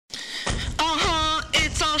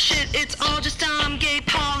shit, it's all just dumb gay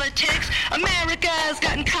politics. America's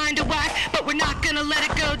gotten kinda whack, but we're not gonna let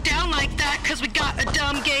it go down like that, cause we got a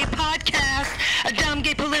dumb gay podcast, a dumb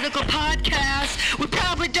gay political podcast. We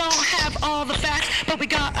probably don't have all the facts, but we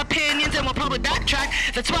got opinions and we'll probably backtrack.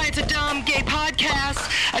 That's why it's a dumb gay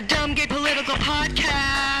podcast, a dumb gay political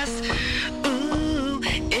podcast. Ooh,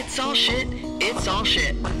 it's all shit, it's all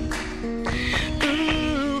shit.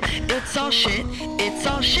 Ooh, it's all shit, it's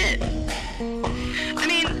all shit. I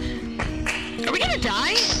mean, are we gonna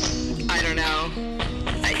die? I don't know.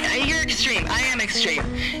 You're extreme. I am extreme.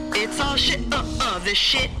 It's all shit. This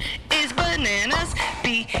shit is bananas.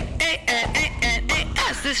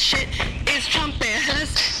 B-A-N-A-N-A-S. This shit is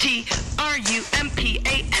Trumpanas.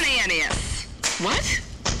 Trumpananas. What?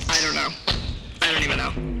 I don't know. I don't even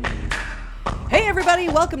know. Hey everybody,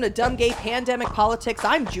 welcome to Dumb Gay Pandemic Politics.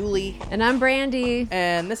 I'm Julie. And I'm Brandy.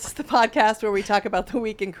 And this is the podcast where we talk about the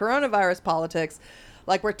week in coronavirus politics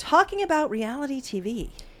like we're talking about reality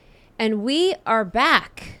TV. And we are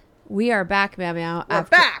back. We are back, Meow Meow. We're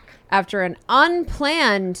back! After an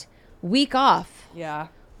unplanned week off. Yeah.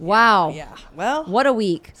 Wow. Yeah. Well. What a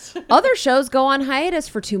week. Other shows go on hiatus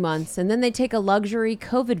for 2 months and then they take a luxury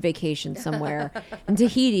COVID vacation somewhere in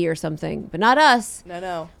Tahiti or something. But not us.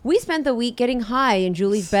 No. We spent the week getting high in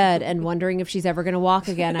Julie's bed and wondering if she's ever going to walk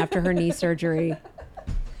again after her knee surgery.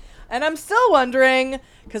 And I'm still wondering,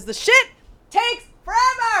 because the shit takes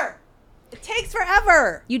forever. It takes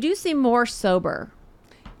forever. You do seem more sober.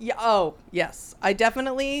 Yeah. Oh, yes. I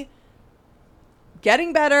definitely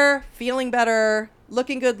getting better, feeling better.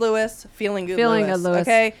 Looking good, Lewis. Feeling good, Lewis.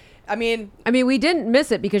 Okay. I mean, we didn't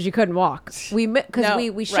miss it because you couldn't walk. We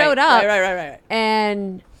showed up. Right.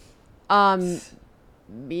 And you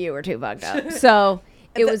were too fucked up. So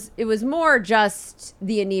it was more just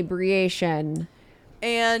the inebriation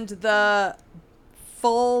and the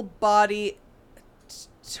full body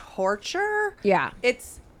torture. Yeah.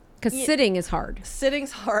 It's because sitting is hard.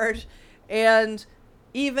 Sitting's hard, and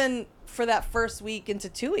even for that first week into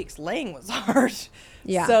 2 weeks, laying was hard.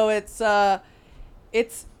 Yeah. So it's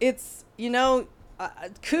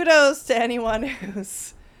kudos to anyone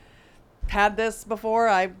who's had this before.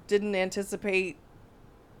 I didn't anticipate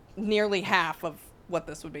nearly half of what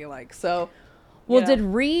this would be like. So, well, did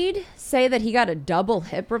Reed say that he got a double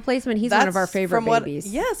hip replacement? He's one of our favorite babies.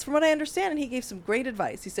 Yes, from what I understand, and he gave some great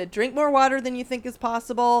advice. He said, drink more water than you think is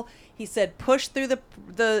possible. He said, push through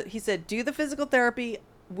he said, do the physical therapy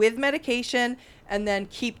with medication and then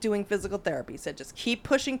keep doing physical therapy. He said, just keep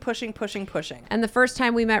pushing. And the first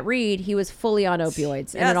time we met Reed, he was fully on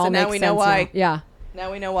opioids. Yes, and it all makes sense know why. now. Yeah. Now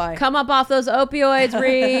we know why. Come up off those opioids,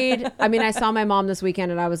 Reed. I saw my mom this weekend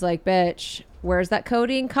and I was like, bitch, where's that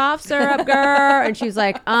codeine cough syrup, girl? And she's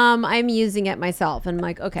like, I'm using it myself. And I'm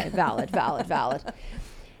like, okay, valid.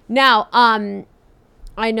 Now,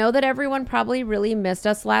 I know that everyone probably really missed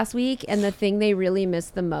us last week. And the thing they really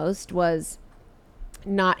missed the most was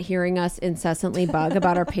not hearing us incessantly bug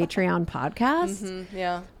about our Patreon podcast. Mm-hmm,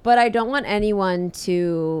 yeah. But I don't want anyone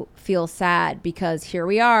to feel sad because here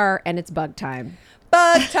we are and it's bug time.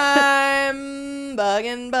 Bug time,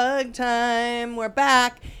 bug time. We're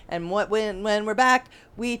back. And when we're back,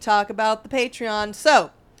 we talk about the Patreon. So,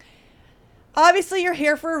 obviously you're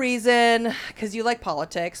here for a reason because you like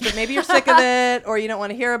politics, but maybe you're sick of it or you don't want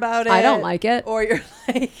to hear about it. I don't like it. Or you're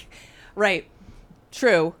like, right,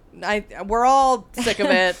 true. We're all sick of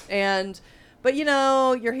it. But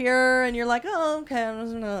you're here and you're like, oh,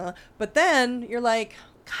 okay. But then you're like,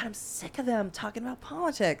 God, I'm sick of them talking about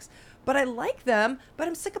politics. But I like them, but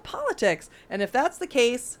I'm sick of politics. And if that's the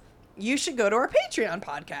case, you should go to our Patreon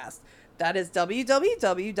podcast. That is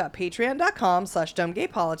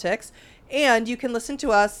www.patreon.com/dumbgaypolitics. And you can listen to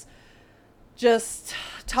us just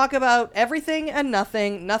talk about everything and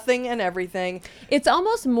nothing and everything. It's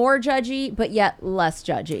almost more judgy, but yet less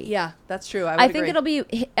judgy. Yeah, that's true. I think it'll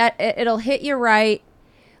hit you right.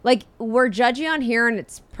 Like, we're judgy on here and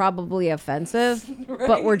it's probably offensive, right.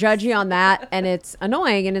 But we're judgy on that and it's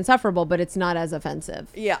annoying and insufferable, but it's not as offensive.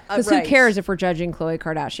 Yeah, because who cares if we're judging Khloe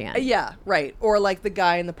Kardashian? Yeah, right. Or like the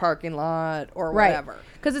guy in the parking lot or whatever.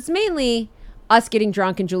 Because it's mainly us getting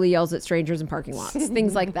drunk and Julie yells at strangers in parking lots.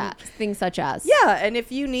 Things like that. Things such as. Yeah, and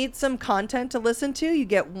if you need some content to listen to, you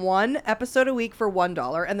get 1 episode a week for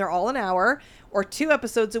 $1 and they're all an hour, or 2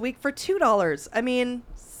 episodes a week for $2. I mean,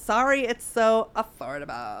 sorry, it's so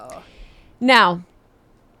affordable. Now,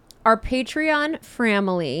 our Patreon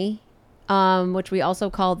family, which we also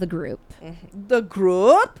call the group. The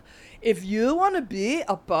group? If you want to be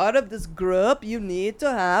a part of this group, you need to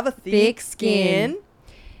have a thick skin.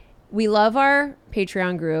 We love our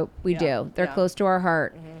Patreon group. We do. They're close to our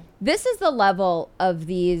heart. Mm-hmm. This is the level of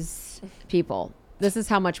these people. This is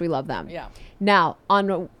how much we love them. Yeah. Now,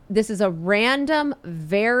 this is a random,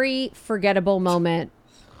 very forgettable moment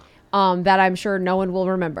that I'm sure no one will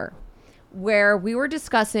remember, where we were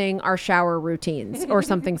discussing our shower routines or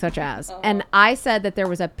something such as, and I said that there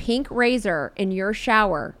was a pink razor in your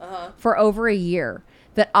shower for over a year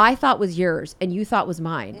that I thought was yours and you thought was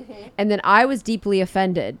mine. And then I was deeply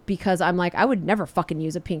offended because I'm like, I would never fucking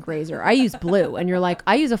use a pink razor. I use blue. And you're like,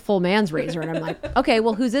 I use a full man's razor. And I'm like, okay,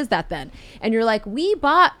 well, whose is that then? And you're like, we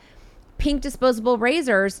bought pink disposable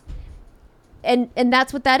razors and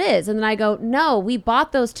that's what that is. And then I go, no, we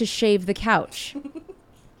bought those to shave the couch.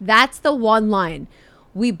 That's the one line.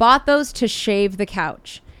 We bought those to shave the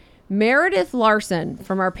couch. Meredith Larson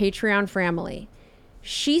from our Patreon family,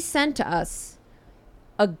 she sent us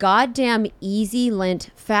a goddamn Easy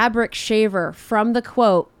Lint fabric shaver from the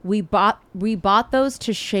quote, we bought those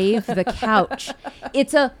to shave the couch.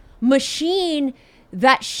 It's a machine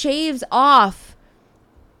that shaves off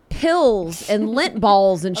pills and lint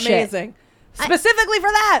balls and shit. Amazing. Specifically for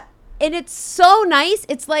that. And it's so nice.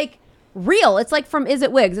 It's like real. It's like from Is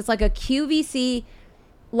It Wigs. It's like a QVC,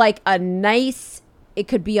 like a nice, it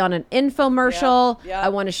could be on an infomercial. Yeah. I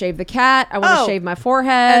want to shave the cat. I want to shave my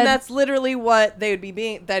forehead. And that's literally what they'd be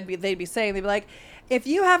saying. They'd be like, if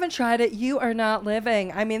you haven't tried it, you are not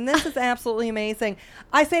living. I mean, this is absolutely amazing.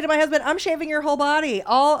 I say to my husband, I'm shaving your whole body.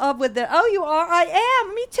 All up with the, oh, you are? I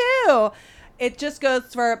am. Me too. It just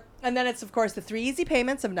goes for, and then it's, of course, the 3 easy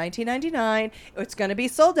payments of $19.99. It's going to be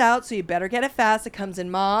sold out, so you better get it fast. It comes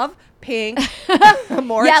in mauve, pink,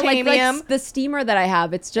 more titanium. Like the steamer that I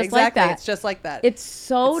have. It's just like exactly, that. It's just like that. It's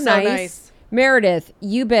so nice. Meredith,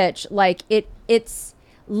 you bitch. Like, it's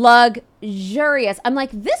luxurious. I'm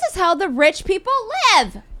like, this is how the rich people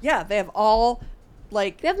live. Yeah, they have all...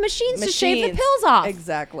 Like they have machines to shave the pills off.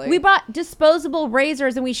 Exactly. We bought disposable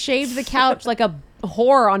razors and we shaved the couch like a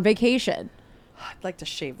whore on vacation. I'd like to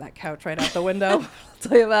shave that couch right out the window. I'll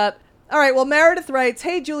tell you that. All right. Well, Meredith writes,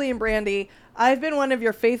 hey, Julie and Brandy, I've been one of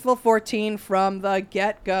your faithful 14 from the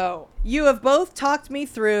get-go. You have both talked me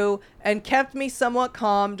through and kept me somewhat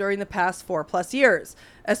calm during the past 4+ years,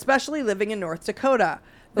 especially living in North Dakota.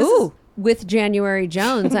 With January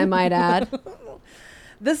Jones, I might add.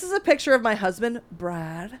 This is a picture of my husband,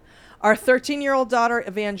 Brad, our 13-year-old daughter,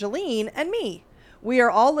 Evangeline, and me. We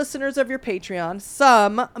are all listeners of your Patreon,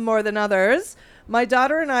 some more than others. My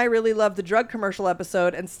daughter and I really love the drug commercial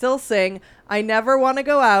episode and still sing, I never want to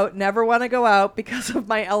go out because of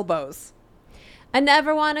my elbows. I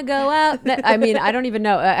never want to go out. I mean, I don't even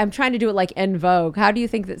know. I'm trying to do it like En Vogue. How do you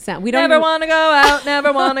think that sounds? We don't never want to go out,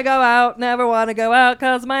 never want to go out, never want to go out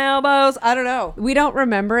because my elbows. I don't know. We don't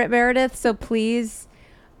remember it, Meredith, so please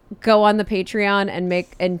go on the Patreon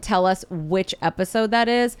and tell us which episode that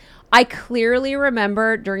is. I clearly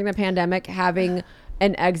remember during the pandemic having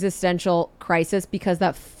an existential crisis because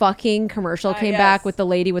that fucking commercial came back with the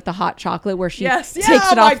lady with the hot chocolate where she takes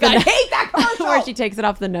it off the nose. I hate that commercial. Where she takes it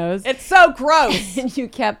off the nose. It's so gross. And you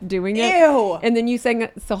kept doing it. Ew. And then you sang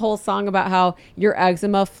the whole song about how your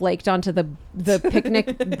eczema flaked onto the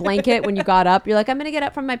picnic blanket when you got up. You're like, I'm going to get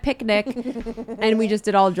up from my picnic. And we just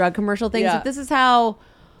did all drug commercial things. Yeah. But this is how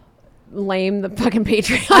lame the fucking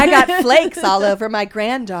Patreon. I got flakes all over my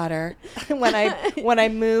granddaughter when I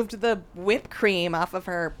moved the whipped cream off of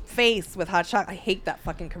her face with hot chocolate. I hate that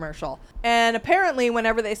fucking commercial. And apparently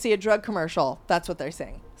whenever they see a drug commercial, that's what they're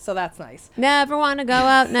saying. So that's nice. Never want to go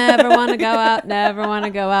out, never want to go out, never want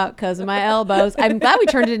to go out because of my elbows. I'm glad we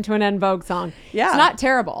turned it into an En Vogue song. Yeah. It's not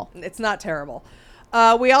terrible. It's not terrible.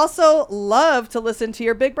 We also love to listen to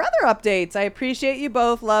your Big Brother updates. I appreciate you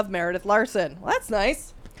both. Love, Meredith Larson. Well, that's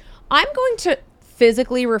nice. I'm going to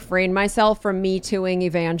physically refrain myself from Me Tooing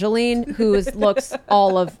Evangeline, who looks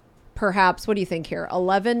all of perhaps, what do you think here,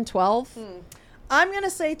 11, 12? I'm going to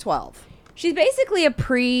say 12. She's basically a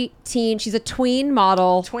pre-teen. She's a tween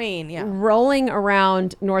model. Tween, yeah. Rolling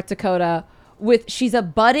around North Dakota she's a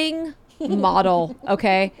budding model,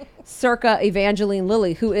 okay? Circa Evangeline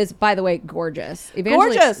Lilly, who is, by the way, gorgeous.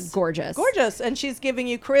 Gorgeous. And she's giving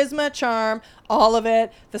you charisma, charm, all of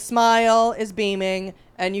it. The smile is beaming,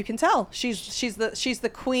 and you can tell she's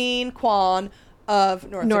the queen Kwan of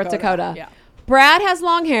North Dakota. Yeah. Brad has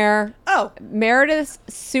long hair. Oh. Meredith's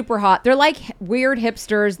super hot. They're like weird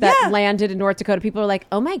hipsters that landed in North Dakota. People are like,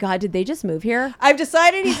 oh my God, did they just move here? I've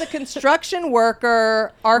decided he's a construction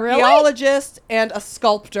worker, archaeologist, and a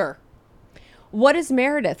sculptor. What is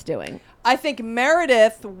Meredith doing? I think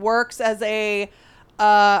Meredith works as a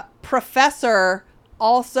professor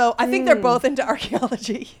also. I think they're both into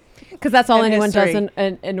archaeology. Because that's all anyone does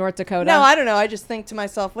in North Dakota. No, I don't know. I just think to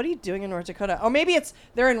myself, what are you doing in North Dakota? Or maybe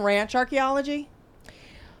they're in ranch archaeology.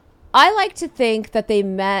 I like to think that they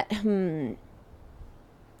met.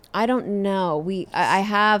 I don't know. I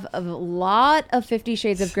have a lot of 50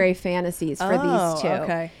 Shades of Grey fantasies for these two.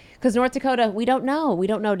 Okay. Because North Dakota, we don't know. We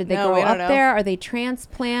don't know. Did they No, grow we don't up know. there? Are they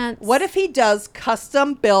transplants? What if he does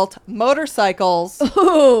custom built motorcycles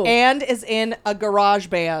Ooh. and is in a garage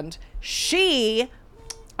band? She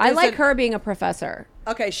I is like her being a professor.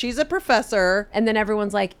 Okay, she's a professor. And then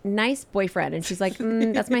everyone's like, nice boyfriend. And she's like,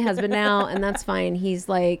 that's my husband now. And that's fine. He's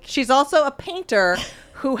like... She's also a painter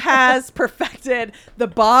who has perfected the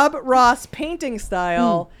Bob Ross painting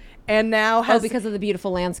style and now has because of the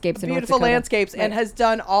beautiful landscapes in North beautiful Dakota. landscapes and has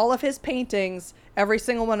done all of his paintings, every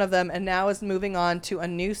single one of them, and now is moving on to a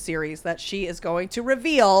new series that she is going to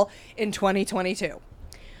reveal in 2022.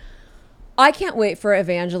 I can't wait for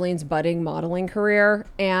Evangeline's budding modeling career,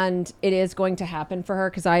 and it is going to happen for her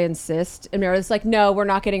because I insist. And Meredith's like, no, we're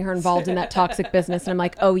not getting her involved in that toxic business. And I'm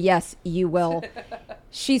like, oh, yes, you will.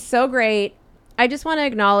 She's so great. I just want to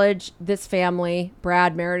acknowledge this family,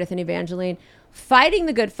 Brad, Meredith, and Evangeline, fighting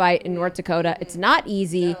the good fight in North Dakota. It's not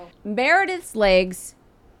easy. No. Meredith's legs,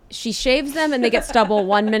 she shaves them and they get stubble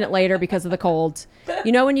 1 minute later because of the cold.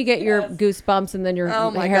 You know when you get your goosebumps and then your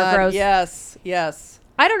hair grows? Yes, yes.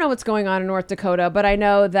 I don't know what's going on in North Dakota, but I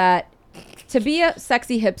know that to be a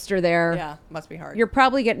sexy hipster there, must be hard. You're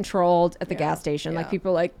probably getting trolled at the gas station. Like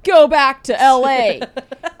people are like, go back to LA.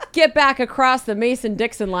 Get back across the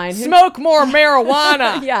Mason-Dixon line. Smoke more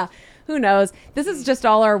marijuana. Yeah. Who knows? This is just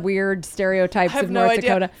all our weird stereotypes of North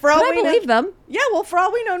Dakota. For all but I believe them. Yeah, well, for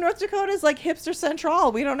all we know, North Dakota is like hipster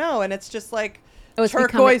central. We don't know. And it's just like it's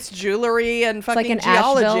turquoise jewelry and fucking like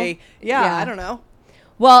geology. Yeah, I don't know.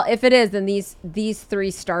 Well, if it is, then these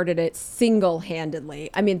three started it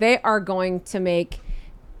single-handedly. I mean, they are going to make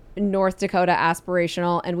North Dakota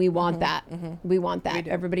aspirational, and we want that. We want that.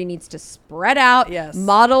 Everybody needs to spread out. Yes.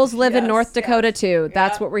 Models live in North Dakota too.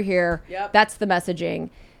 That's what we're here. Yep. That's the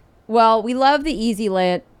messaging. Well, we love the Easy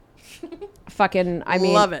Lint. Fucking, I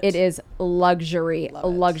mean, love it. It is luxury.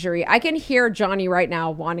 Luxury. I can hear Johnny right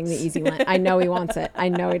now wanting the Easy Lint. I know he wants it. I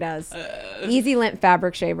know he does. Easy Lint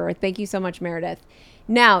fabric shaver. Thank you so much, Meredith.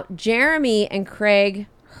 Now, Jeremy and Craig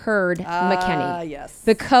Hurd McKinney,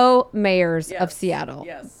 the co-mayors of Seattle.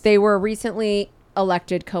 Yes. They were recently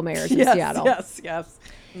elected co-mayors of Seattle. Yes.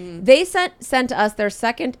 They sent us their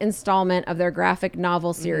second installment of their graphic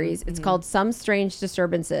novel series. It's called Some Strange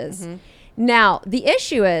Disturbances. Now, the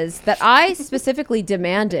issue is that I specifically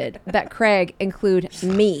demanded that Craig include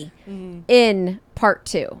me in part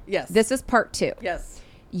 2. Yes. This is part 2. Yes.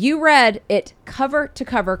 You read it cover to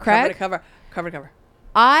cover, Craig. Cover to cover.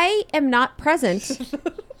 I am not present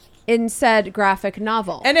in said graphic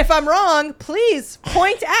novel. And if I'm wrong, please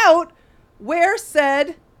point out where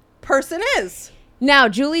said person is. Now,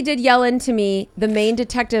 Julie did yell into me, the main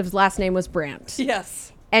detective's last name was Brandt.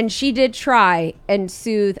 Yes. And she did try and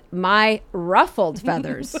soothe my ruffled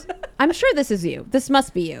feathers. I'm sure this is you. This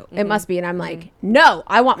must be you. It must be. And I'm like, no,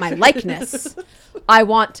 I want my likeness. I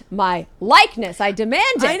want my likeness. I demand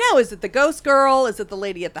it. I know. Is it the ghost girl? Is it the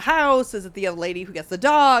lady at the house? Is it the other lady who gets the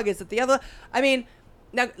dog? Is it the other? I mean,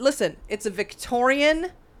 now listen, it's a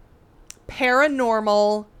Victorian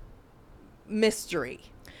paranormal mystery.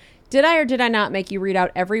 Did I or did I not make you read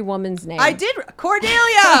out every woman's name? I did.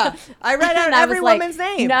 Cordelia. I read out every woman's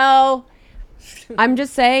name. No. I'm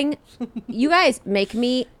just saying, you guys make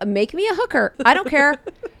me a hooker. I don't care.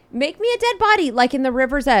 Make me a dead body like in The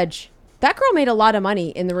River's Edge. That girl made a lot of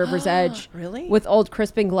money in The River's Edge. Really? With old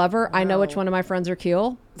Crispin Glover. Wow. I know which one of my friends are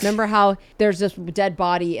Keel. Remember how there's this dead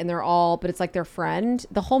body and but it's like their friend.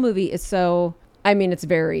 The whole movie is so, I mean, it's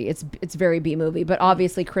very B movie, but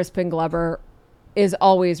obviously Crispin Glover is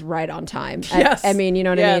always right on time. Yes. I mean, you know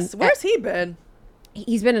what I mean? Where's he been?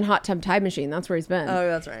 He's been in Hot Tub Time Machine. That's where he's been. Oh,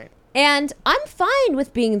 that's right. And I'm fine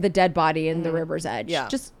with being the dead body in The River's Edge. Yeah.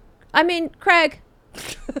 Just, I mean, Craig.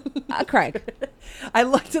 Craig. I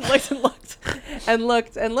looked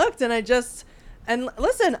and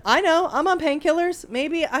listen, I know I'm on painkillers.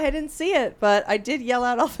 Maybe I didn't see it, but I did yell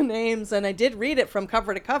out all the names and I did read it from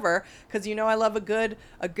cover to cover because you know I love a good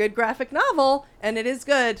graphic novel and it is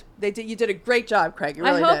good. You did a great job, Craig. You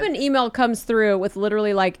really I hope did. an email comes through with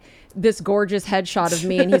literally like this gorgeous headshot of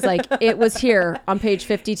me and he's like, it was here on page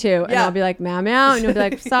 52. And I'll be like, meow meow, and you'll be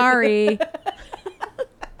like, sorry.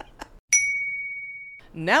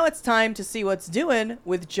 Now it's time to see what's doing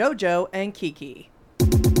with JoJo and Kiki.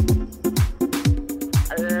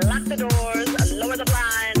 Lock the doors, lower the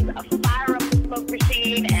blinds, fire up the smoke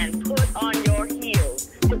machine, and put on your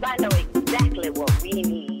heels. Because I know exactly what we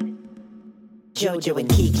need. JoJo and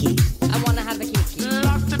Kiki. I want to have a Kiki.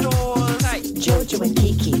 Lock the doors. Hey. JoJo and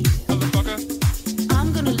Kiki. Motherfucker.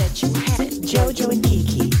 I'm gonna let you have it. JoJo and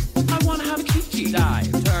Kiki. I want to have a Kiki.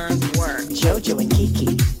 Dive, turn, work. JoJo and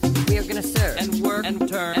Kiki. Yes, sir. And work and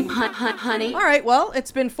turn and Honey. All right, well,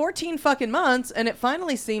 it's been 14 fucking months, and it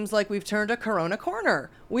finally seems like we've turned a corona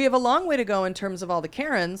corner. We have a long way to go in terms of all the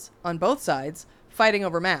Karens, on both sides, fighting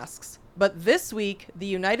over masks. But this week, the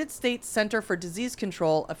United States Center for Disease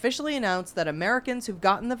Control officially announced that Americans who've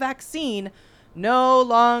gotten the vaccine no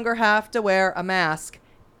longer have to wear a mask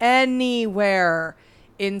anywhere.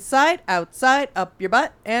 Inside, outside, up your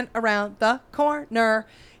butt, and around the corner.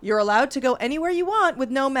 You're allowed to go anywhere you want with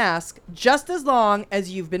no mask, just as long as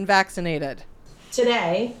you've been vaccinated.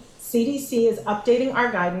 Today, CDC is updating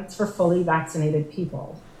our guidance for fully vaccinated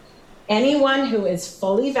people. Anyone who is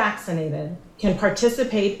fully vaccinated can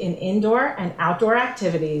participate in indoor and outdoor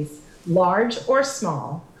activities, large or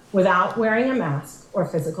small, without wearing a mask or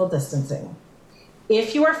physical distancing.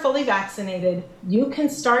 If you are fully vaccinated, you can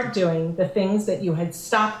start doing the things that you had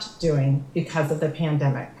stopped doing because of the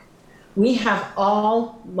pandemic. We have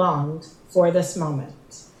all longed for this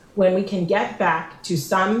moment when we can get back to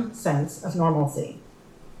some sense of normalcy.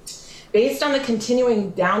 Based on the continuing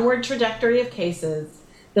downward trajectory of cases,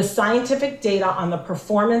 the scientific data on the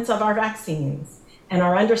performance of our vaccines, and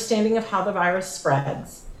our understanding of how the virus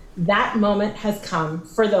spreads, that moment has come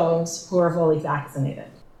for those who are fully vaccinated.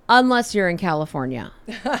 Unless you're in California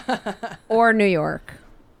or New York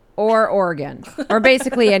or Oregon or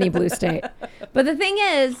basically any blue state. But the thing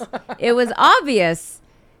is, it was obvious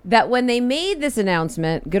that when they made this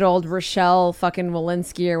announcement, good old Rochelle fucking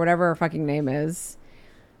Walensky or whatever her fucking name is,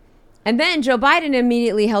 and then Joe Biden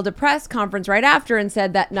immediately held a press conference right after and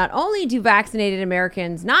said that not only do vaccinated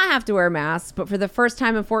Americans not have to wear masks, but for the first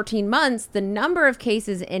time in 14 months, the number of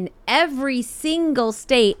cases in every single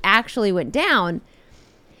state actually went down.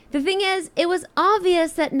 The thing is, it was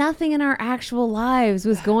obvious that nothing in our actual lives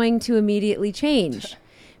was going to immediately change.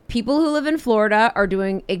 People who live in Florida are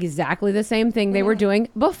doing exactly the same thing they were doing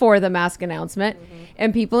before the mask announcement.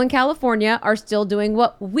 And people in California are still doing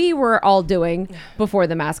what we were all doing before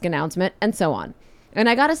the mask announcement, and so on. And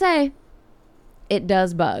I gotta say, it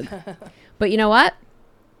does bug. But you know what?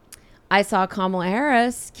 I saw Kamala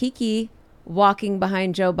Harris, Kiki, walking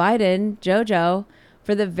behind Joe Biden, Jojo,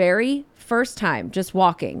 for the very first time, just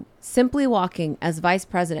walking, simply walking as vice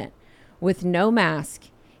president with no mask.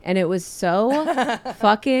 And it was so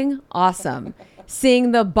fucking awesome.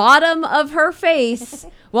 Seeing the bottom of her face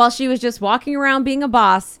while she was just walking around being a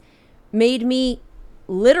boss made me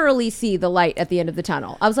literally see the light at the end of the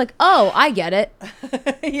tunnel. I was like, oh, I get it.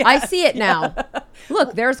 Yes, I see it now.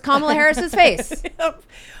 Look, there's Kamala Harris's face. Yep.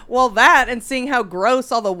 Well, that and seeing how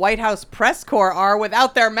gross all the White House press corps are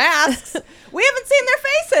without their masks, we haven't seen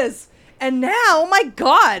their faces. And now, oh my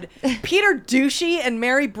God, Peter Douchey and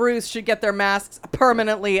Mary Bruce should get their masks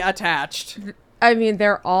permanently attached. I mean,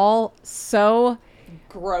 they're all so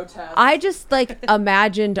grotesque. I just like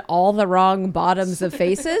imagined all the wrong bottoms of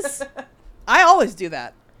faces. I always do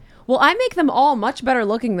that. Well, I make them all much better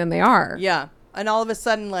looking than they are. Yeah. And all of a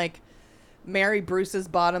sudden, like, Mary Bruce's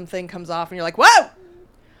bottom thing comes off and you're like, whoa!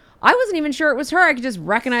 I wasn't even sure it was her. I could just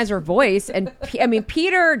recognize her voice. And I mean,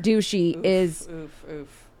 Peter Douchey is...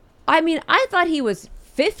 Oof. I mean, I thought he was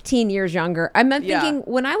 15 years younger. I'm thinking,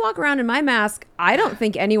 when I walk around in my mask, I don't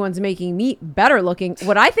think anyone's making me better looking.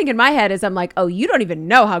 What I think in my head is I'm like, oh, you don't even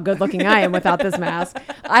know how good looking I am without this mask.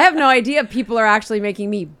 I have no idea if people are actually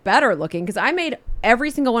making me better looking, because I made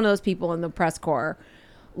every single one of those people in the press corps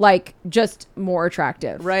like just more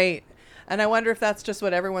attractive. Right. And I wonder if that's just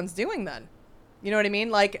what everyone's doing then. You know what I mean?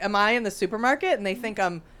 Like, am I in the supermarket and they think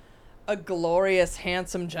I'm a glorious,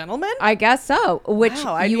 handsome gentleman? I guess so, which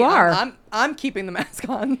you are. I'm keeping the mask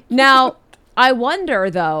on. Now, I wonder,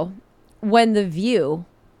 though, when The View,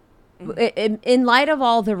 in light of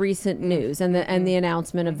all the recent news and the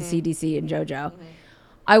announcement of the CDC and JoJo,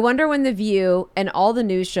 I wonder when The View and all the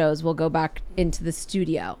news shows will go back into the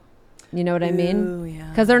studio. You know what I mean? Ooh, yeah.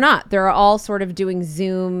 Because they're not. They're all sort of doing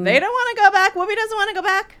Zoom. They don't want to go back. Whoopi doesn't want to go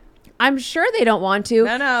back. I'm sure they don't want to.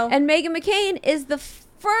 No. And Meghan McCain is the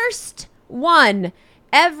first one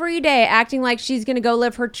every day acting like she's going to go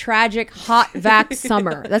live her tragic hot vac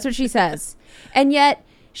summer. That's what she says. And yet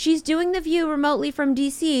she's doing The View remotely from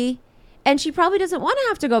DC, and she probably doesn't want to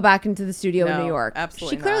have to go back into the studio in New York.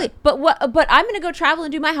 Absolutely She clearly, not. but I'm going to go travel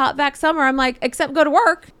and do my hot vac summer. I'm like, except go to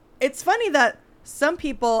work. It's funny that some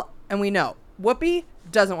people, and we know, Whoopi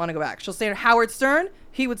doesn't want to go back. She'll stay in Howard Stern.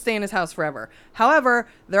 He would stay in his house forever. However,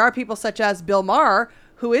 there are people such as Bill Maher,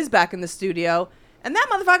 who is back in the studio, and that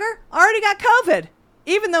motherfucker already got COVID,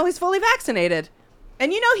 even though he's fully vaccinated.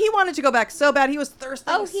 And you know, he wanted to go back so bad. He was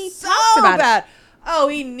thirsting so bad. Oh,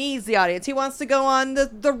 he needs the audience. He wants to go on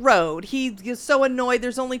the road. He is so annoyed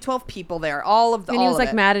there's only 12 people there. And he was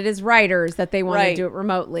like mad at his writers that they wanted to do it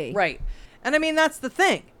remotely. Right. And I mean, that's the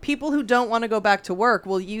thing. People who don't want to go back to work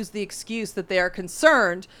will use the excuse that they are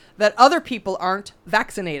concerned that other people aren't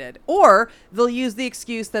vaccinated. Or they'll use the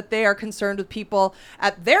excuse that they are concerned with people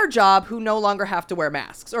at their job who no longer have to wear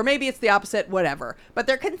masks. Or maybe it's the opposite, whatever. But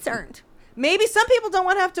they're concerned. Maybe some people don't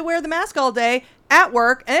want to have to wear the mask all day at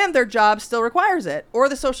work and their job still requires it. Or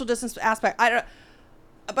the social distance aspect. I don't.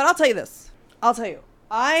 But I'll tell you this.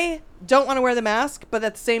 I don't want to wear the mask, but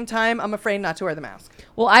at the same time, I'm afraid not to wear the mask.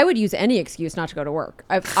 Well, I would use any excuse not to go to work.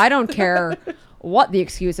 I don't care what the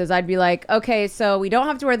excuse is. I'd be like, okay, so we don't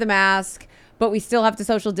have to wear the mask, but we still have to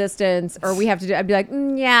social distance, or we have to do. I'd be like,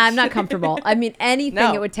 yeah, I'm not comfortable. I mean,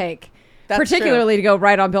 anything it would take, particularly to go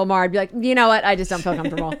right on Bill Maher. I'd be like, you know what? I just don't feel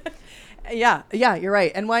comfortable. Yeah, you're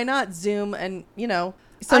right. And why not Zoom? And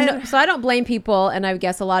so I don't blame people, and I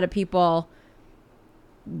guess a lot of people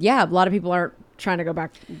aren't trying to go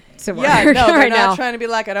back to work. Yeah, no, they're right not now. trying to be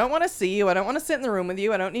like, I don't want to see you. I don't want to sit in the room with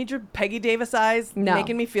you. I don't need your Peggy Davis eyes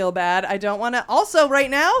making me feel bad. I don't want to. Also, right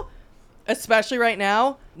now, especially right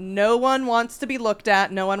now, no one wants to be looked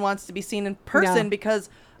at. No one wants to be seen in person because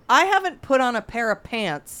I haven't put on a pair of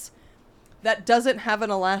pants that doesn't have an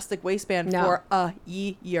elastic waistband for a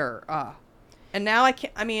year. And now I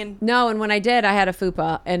can't, No, and when I did, I had a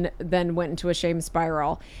fupa and then went into a shame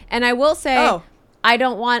spiral. And I will say, I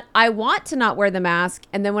want to not wear the mask.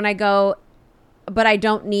 And then when I go, but I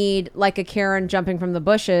don't need like a Karen jumping from the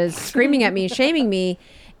bushes, screaming at me, shaming me.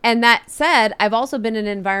 And that said, I've also been in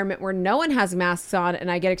an environment where no one has masks on and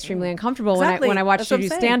I get extremely uncomfortable when I watched you do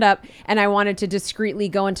stand up and I wanted to discreetly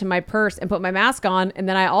go into my purse and put my mask on. And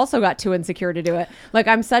then I also got too insecure to do it. Like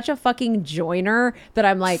I'm such a fucking joiner that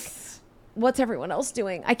I'm like, what's everyone else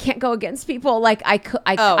doing? I can't go against people. Like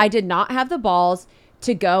I did not have the balls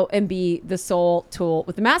to go and be the sole tool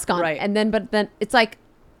with the mask on. Right. And then, but then it's like,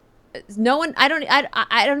 no one, I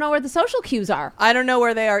don't know where the social cues are. I don't know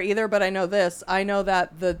where they are either, but I know this. I know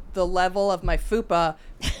that the level of my fupa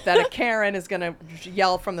that a Karen is going to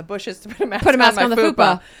yell from the bushes to put a mask on the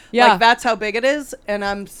fupa. Yeah. Like that's how big it is. And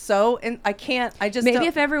I just Maybe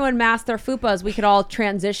if everyone masked their fupas, we could all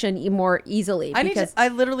transition more easily. I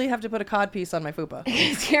literally have to put a cod piece on my fupa.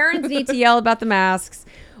 Karens need to yell about the masks.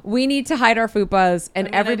 We need to hide our fupas and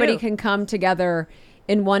everybody can come together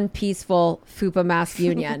in one peaceful fupa mask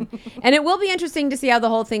union. And it will be interesting to see how the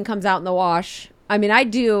whole thing comes out in the wash. I mean, I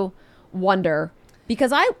do wonder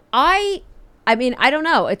because I mean, I don't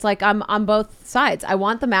know. It's like I'm on both sides. I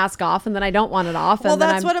want the mask off and then I don't want it off. Well, and then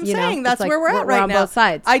that's what I'm saying. That's where we're at right now. We're on both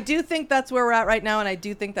sides. I do think that's where we're at right now. And I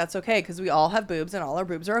do think that's okay because we all have boobs and all our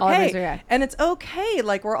boobs are okay. All our boobs are okay. And it's okay.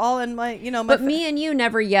 Like we're all in my. But me and you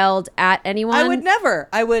never yelled at anyone. I would never.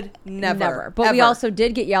 But ever. we also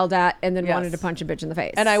did get yelled at and then wanted to punch a bitch in the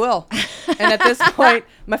face. And I will. And at this point,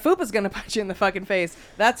 my fupa's going to punch you in the fucking face.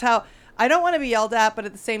 That's how. I don't want to be yelled at, but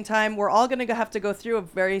at the same time, we're all going to have to go through a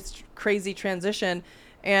very crazy transition.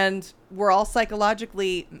 And we're all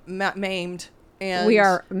psychologically maimed, and we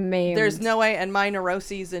are maimed. There's no way, and my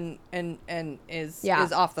neuroses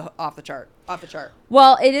is off the chart.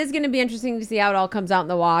 Well, it is going to be interesting to see how it all comes out in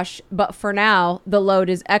the wash. But for now, the load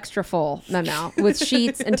is extra full now with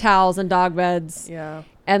sheets and towels and dog beds. Yeah.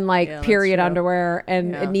 And period underwear,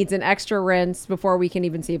 and it needs an extra rinse before we can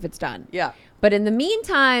even see if it's done. Yeah. But in the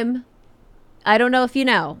meantime, I don't know if you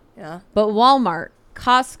know. Yeah. But Walmart,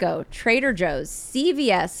 Costco, Trader Joe's,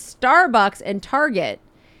 CVS, Starbucks, and Target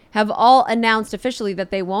have all announced officially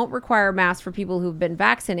that they won't require masks for people who've been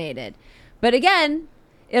vaccinated. But again,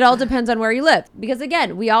 it all depends on where you live. Because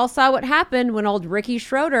again, we all saw what happened when old Ricky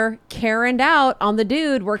Schroeder Karened out on the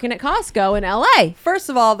dude working at Costco in LA. First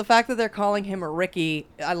of all, the fact that they're calling him a Ricky,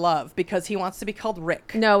 I love, because he wants to be called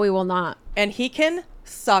Rick. No, we will not. And he can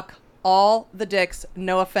suck all the dicks,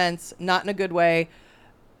 no offense, not in a good way,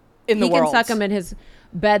 in the world. He can suck him in his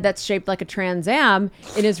bed that's shaped like a Trans Am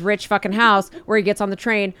in his rich fucking house where he gets on the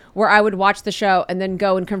train, where I would watch the show and then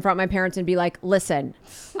go and confront my parents and be like, listen,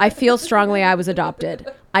 I feel strongly I was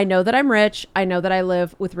adopted. I know that I'm rich. I know that I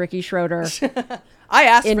live with Ricky Schroeder. I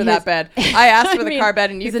asked for that bed. I asked for the car bed,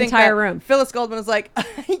 and you his think entire that room. Phyllis Goldman was like,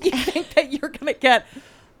 you think that you're going to get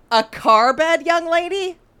a car bed, young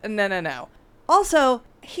lady? No. Also,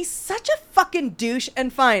 he's such a fucking douche,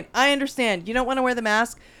 and fine, I understand. You don't want to wear the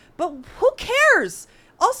mask, but who cares?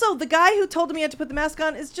 Also, the guy who told him he had to put the mask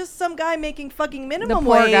on is just some guy making fucking minimum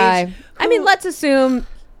wage. The poor guy. I mean, let's assume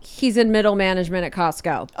he's in middle management at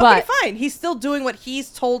Costco. But okay, fine. He's still doing what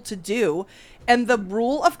he's told to do. And the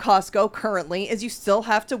rule of Costco currently is you still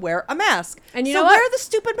have to wear a mask. And you know what? Wear the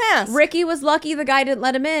stupid mask. Ricky was lucky the guy didn't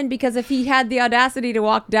let him in, because if he had the audacity to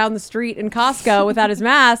walk down the street in Costco without his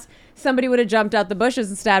mask, somebody would have jumped out the bushes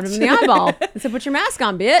and stabbed him in the eyeball and said, "Put your mask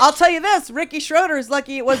on, bitch." I'll tell you this, Ricky Schroeder is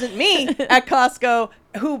lucky it wasn't me at Costco,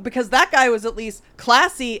 because that guy was at least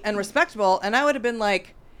classy and respectable, and I would have been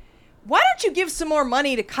like, why don't you give some more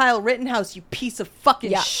money to Kyle Rittenhouse, you piece of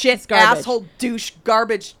fucking shit, it's garbage. asshole, douche,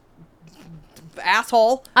 garbage,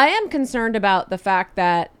 asshole. I am concerned about the fact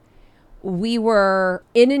that we were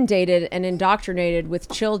inundated and indoctrinated with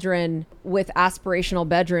children with aspirational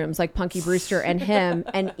bedrooms like Punky Brewster and him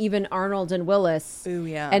and even Arnold and Willis. Ooh,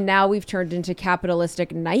 yeah. And now we've turned into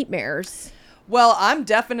capitalistic nightmares. Well,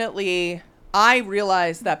 I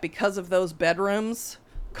realize that because of those bedrooms,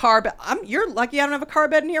 you're lucky I don't have a car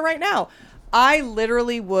bed in here right now. I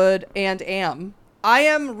literally would and am. I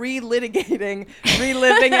am reliving and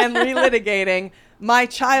relitigating my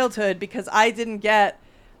childhood because I didn't get.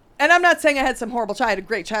 And I'm not saying I had some horrible childhood. I had a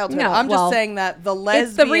great childhood. No, I'm well, just saying that the lesbian...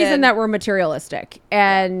 It's the reason that we're materialistic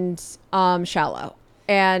and shallow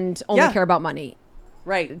and only care about money.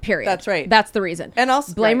 Right. Period. That's right. That's the reason. And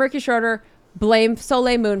also... Blame right. Ricky Schroeder. Blame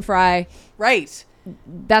Soleil Moonfry. Right.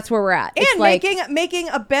 That's where we're at. And it's like, making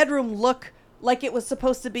a bedroom look like it was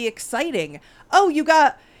supposed to be exciting. Oh, you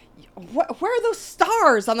got... Where are those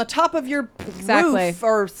stars on the top of your roof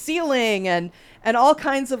or ceiling and all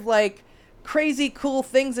kinds of like... crazy cool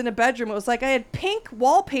things in a bedroom. It was like I had pink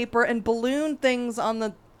wallpaper and balloon things on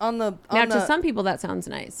the to some people that sounds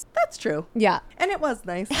nice. That's true. Yeah. And it was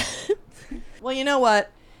nice. Well, you know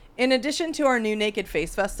what? In addition to our new Naked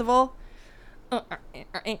Face Festival,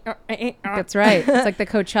 That's right. It's like the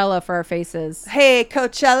Coachella for our faces. Hey,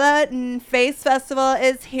 Coachella Face Festival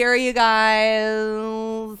is here, you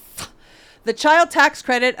guys. The child tax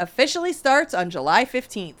credit officially starts on July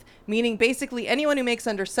 15th. Meaning basically anyone who makes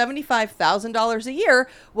under $75,000 a year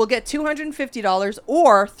will get $250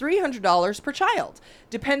 or $300 per child,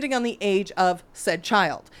 depending on the age of said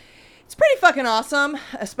child. It's pretty fucking awesome,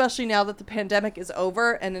 especially now that the pandemic is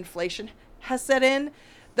over and inflation has set in.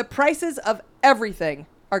 The prices of everything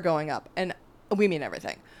are going up, and we mean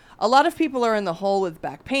everything. A lot of people are in the hole with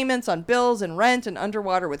back payments on bills and rent and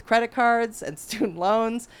underwater with credit cards and student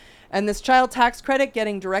loans. And this child tax credit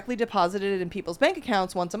getting directly deposited in people's bank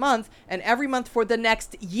accounts once a month and every month for the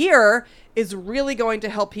next year is really going to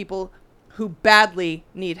help people who badly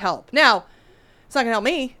need help. Now, it's not going to help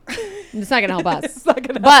me. It's not going to help us. It's not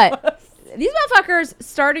going to help us. These motherfuckers,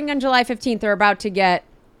 starting on July 15th, are about to get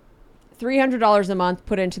 $300 a month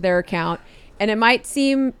put into their account. And it might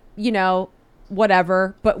seem,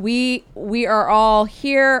 whatever, but we are all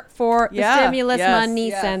here for the stimulus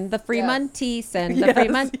money and the free money and the free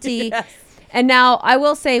money. Yes. And now I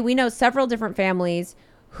will say we know several different families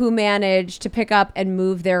who managed to pick up and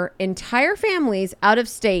move their entire families out of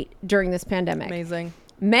state during this pandemic. Amazing.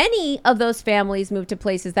 Many of those families moved to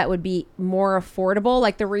places that would be more affordable.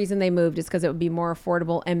 Like the reason they moved is because it would be more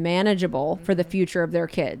affordable and manageable for the future of their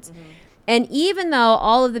kids. Mm-hmm. And even though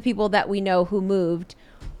all of the people that we know who moved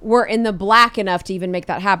were in the black enough to even make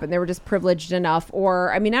that happen. They were just privileged enough,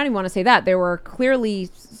 or I don't even want to say that. They were clearly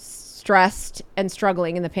stressed and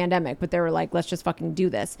struggling in the pandemic, but they were like, let's just fucking do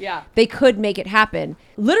this. Yeah. They could make it happen.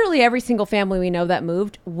 Literally every single family we know that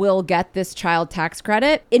moved will get this child tax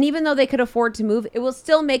credit. And even though they could afford to move, it will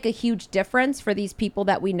still make a huge difference for these people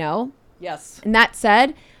that we know. Yes. And that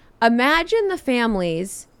said, imagine the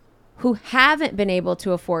families who haven't been able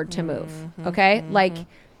to afford to move. Okay? Like,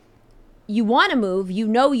 you want to move,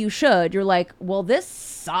 you should. You're like, well, this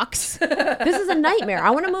sucks. This is a nightmare. I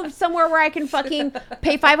want to move somewhere where I can fucking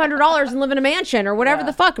pay $500 and live in a mansion or whatever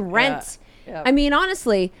the fuck, rent. Yeah. I mean,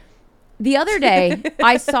 honestly, the other day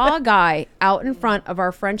I saw a guy out in front of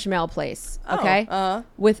our French mail place,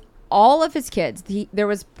 with all of his kids. There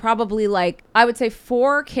was probably I would say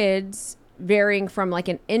 4 kids varying from like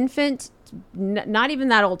an infant, not even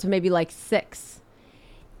that old, to maybe 6.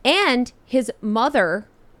 And his mother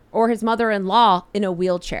or his mother-in-law in a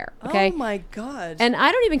wheelchair. Okay. Oh my God. And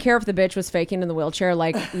I don't even care if the bitch was faking in the wheelchair,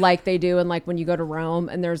 like they do. And when you go to Rome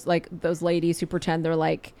and there's those ladies who pretend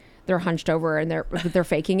they're hunched over and they're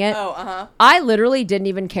faking it. I literally didn't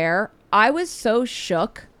even care. I was so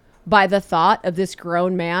shook by the thought of this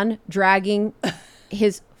grown man dragging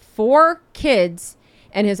his 4 kids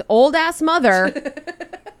and his old ass mother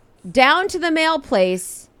down to the mail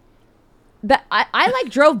place. That I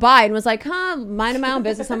drove by and was like, minding my own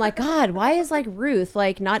business. I'm like, God, why is Ruth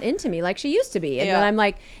not into me like she used to be? And then I'm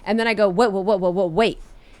like, and then I go, wait.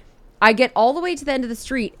 I get all the way to the end of the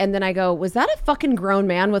street and then I go, was that a fucking grown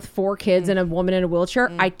man with 4 kids and a woman in a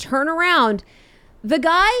wheelchair? I turn around. The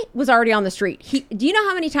guy was already on the street. Do you know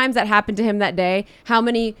how many times that happened to him that day? How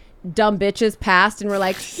many dumb bitches passed and were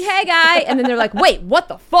like, hey guy, and then they're like, wait, what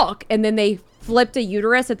the fuck? And then they flipped a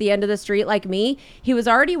uterus at the end of the street like me. He was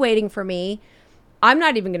already waiting for me. I'm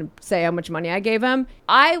not even gonna say how much money I gave him.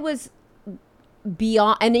 I was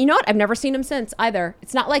beyond, and you know what, I've never seen him since either.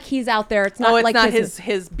 It's not like he's out there. It's not it's like not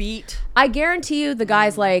his beat. I guarantee you the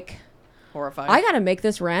guy's like, Horrified. I gotta make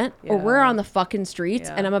this rent or we're on the fucking streets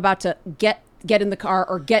and I'm about to get in the car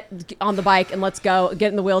or get on the bike and let's go,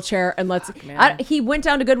 get in the wheelchair and let's he went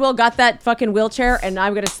down to Goodwill, got that fucking wheelchair, and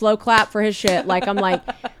I'm gonna slow clap for his shit. Like, I'm like,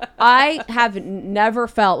 I have never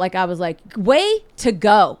felt like I was like, way to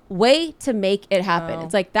go, way to make it happen.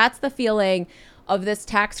 It's like, that's the feeling of this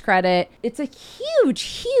tax credit. It's a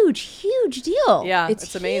huge deal. Yeah,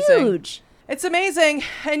 it's amazing. huge. It's amazing,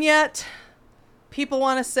 and yet people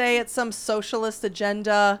want to say it's some socialist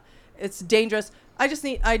agenda. It's dangerous. I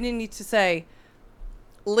need to say,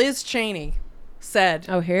 Liz Cheney said,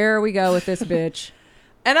 Oh, here we go with this bitch.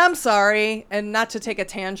 and I'm sorry, and not to take a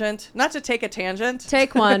tangent.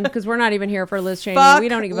 Take one, because we're not even here for Liz Cheney. Fuck We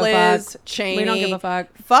don't give a Liz fuck. Cheney. We don't give a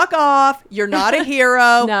fuck. Fuck off. You're not a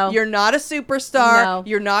hero. No. You're not a superstar. No.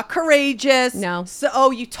 You're not courageous. No.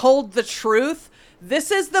 So, you told the truth.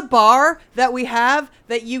 This is the bar that we have,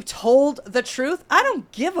 that you told the truth. I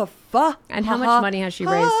don't give a fuck. And how much money has she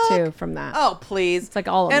raised, too, from that? Oh, please. It's like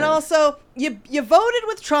all of And it. also, you voted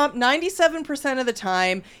with Trump 97% of the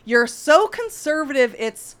time. You're so conservative,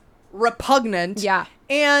 it's repugnant. Yeah.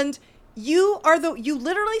 And you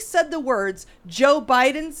literally said the words, Joe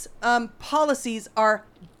Biden's policies are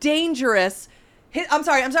dangerous. I'm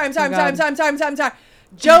sorry.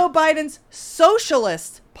 Joe Biden's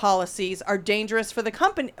socialist policies are dangerous for the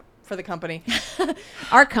company.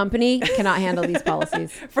 Our company cannot handle these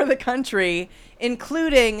policies. For the country,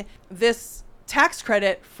 including this tax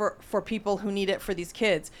credit for people who need it for these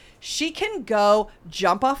kids. She can go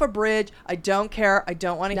jump off a bridge. I don't care. I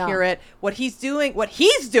don't want to hear it. What he's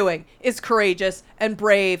doing is courageous and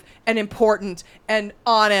brave and important and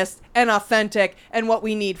honest and authentic and what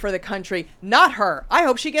we need for the country. Not her. I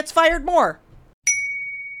hope she gets fired more.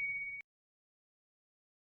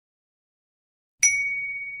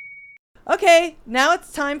 Okay, now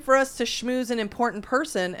it's time for us to schmooze an important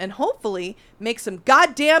person and hopefully make some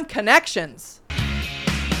goddamn connections. Another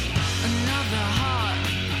heart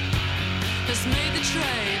has made the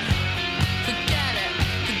trade. Forget it.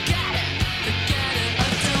 I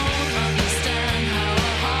don't understand how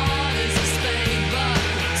a heart is a spade, but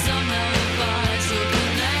somehow the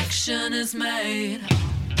connection is made.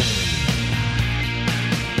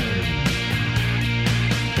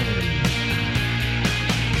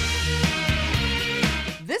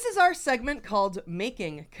 This is our segment called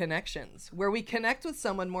Making Connections, where we connect with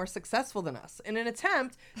someone more successful than us in an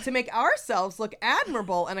attempt to make ourselves look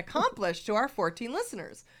admirable and accomplished to our 14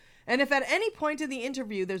 listeners. And if at any point in the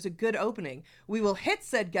interview there's a good opening, we will hit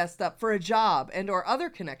said guest up for a job and or other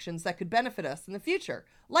connections that could benefit us in the future,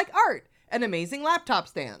 like art and amazing laptop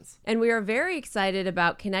stands. And we are very excited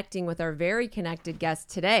about connecting with our very connected guest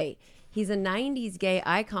today. He's a 90s gay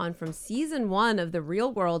icon from season 1 of The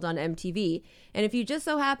Real World on MTV. And if you just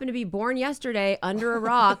so happen to be born yesterday under a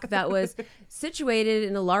rock that was situated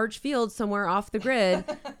in a large field somewhere off the grid,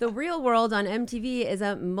 The Real World on MTV is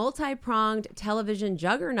a multi-pronged television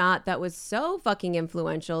juggernaut that was so fucking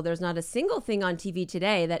influential. There's not a single thing on TV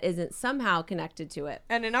today that isn't somehow connected to it.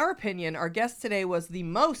 And in our opinion, our guest today was the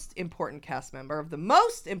most important cast member of the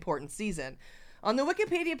most important season. On the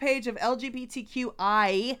Wikipedia page of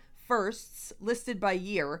LGBTQI firsts listed by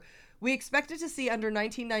year, we expected to see under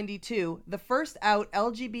 1992 the first out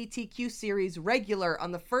LGBTQ series regular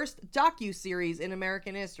on the first docu-series in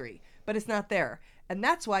American history, but it's not there. And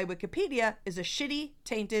that's why Wikipedia is a shitty,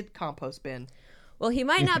 tainted compost bin. Well, he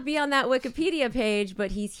might not be on that Wikipedia page,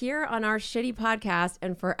 but he's here on our shitty podcast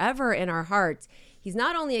and forever in our hearts. He's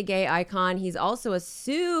not only a gay icon, he's also a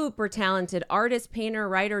super talented artist, painter,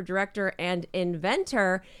 writer, director, and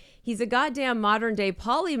inventor. He's a goddamn modern day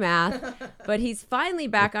polymath, but he's finally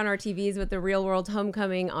back on our TVs with The Real World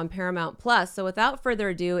Homecoming on Paramount Plus. So without further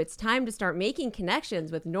ado, it's time to start making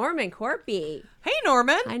connections with Norman Korpi. Hey,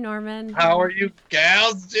 Norman. Hi, Norman. How are you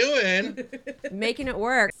gals doing? Making it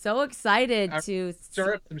work. So excited to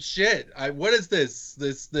stir up some shit. What is this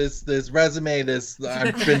resume?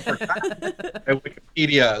 I've been forgotten at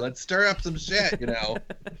Wikipedia. Let's stir up some shit.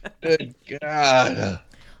 Good God.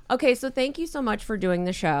 Okay, so thank you so much for doing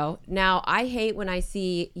the show. Now, I hate when I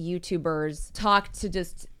see YouTubers talk to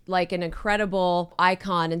just like an incredible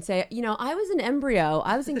icon and say, I was an embryo.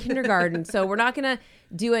 I was in kindergarten. So we're not going to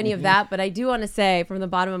do any of that. But I do want to say from the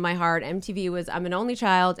bottom of my heart, I'm an only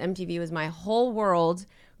child. MTV was my whole world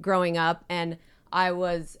growing up. And I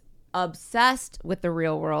was obsessed with the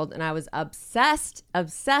Real World, and I was obsessed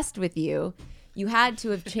with you. You had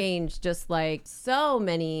to have changed just like so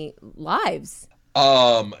many lives.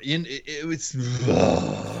 It was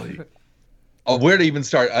where to even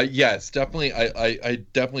start? Yes, definitely. I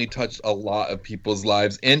definitely touched a lot of people's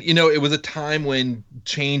lives, and it was a time when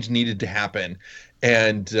change needed to happen,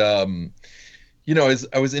 and as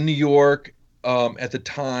I was in New York at the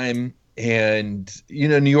time. And,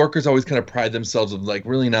 New Yorkers always kind of pride themselves of like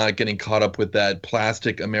really not getting caught up with that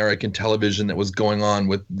plastic American television that was going on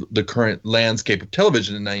with the current landscape of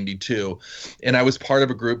television in '92. And I was part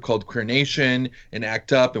of a group called Queer Nation and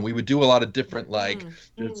Act Up. And we would do a lot of different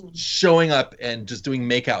just showing up and just doing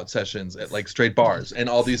makeout sessions at like straight bars and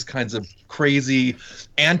all these kinds of crazy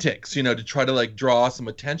antics, to try to like draw some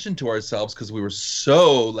attention to ourselves because we were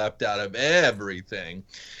so left out of everything.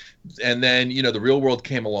 And then, the Real World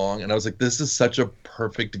came along and I was like, this is such a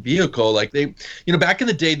perfect vehicle. Like they, back in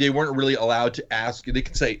the day, they weren't really allowed to ask, they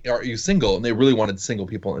could say, are you single? And they really wanted single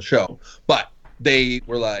people on the show. But they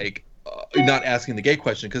were like, not asking the gay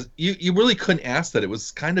question because you really couldn't ask that. It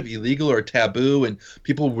was kind of illegal or taboo and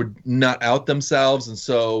people would not out themselves. And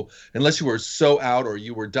so unless you were so out or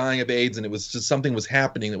you were dying of AIDS and it was just something was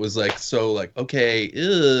happening that was like, so like, okay,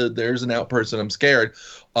 there's an out person, I'm scared.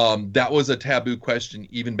 That was a taboo question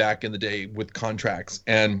even back in the day with contracts.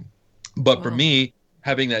 But for me,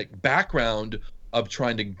 having that background of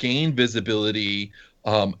trying to gain visibility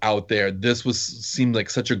out there, this seemed like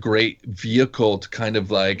such a great vehicle to kind of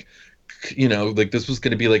like, like this was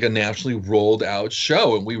going to be like a nationally rolled out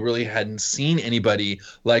show. And we really hadn't seen anybody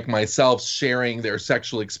like myself sharing their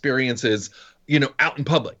sexual experiences, out in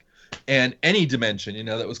public and any dimension,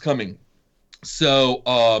 that was coming. So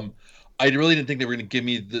I really didn't think they were going to give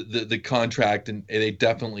me the contract. And they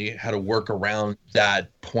definitely had to work around that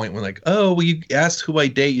point when like, oh, well, you asked who I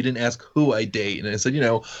date. You didn't ask who I date. And I said,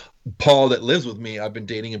 Paul that lives with me, I've been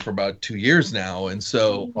dating him for about 2 years now. And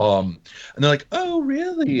so, and they're like, oh,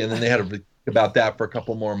 really? And then they had to think about that for a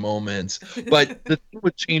couple more moments. But the thing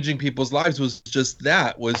with changing people's lives was just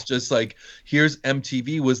like, here's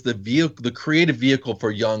MTV was the vehicle, the creative vehicle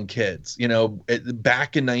for young kids,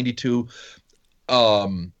 back in '92,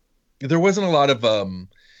 there wasn't a lot of,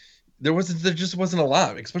 there just wasn't a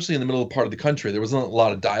lot, especially in the middle part of the country. There wasn't a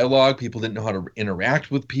lot of dialogue. People didn't know how to interact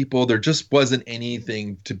with people. There just wasn't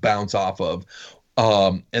anything to bounce off of.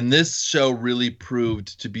 And this show really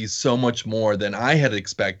proved to be so much more than I had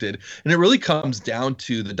expected. And it really comes down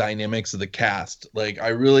to the dynamics of the cast. Like, I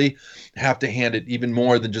really have to hand it even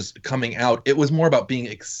more than just coming out. It was more about being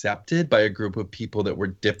accepted by a group of people that were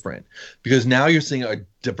different. Because now you're seeing a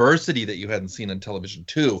diversity that you hadn't seen on television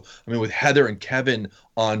too. I mean, with Heather and Kevin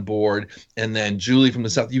on board, and then Julie from the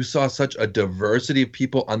South, you saw such a diversity of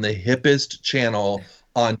people on the hippest channel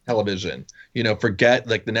on television. Forget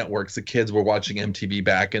like the networks. The kids were watching MTV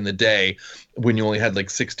back in the day when you only had like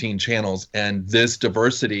 16 channels. And this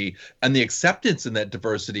diversity and the acceptance in that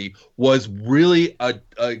diversity was really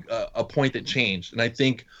a point that changed. And I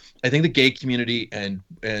think the gay community and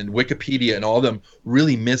Wikipedia and all of them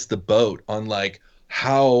really missed the boat on like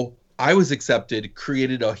how I was accepted,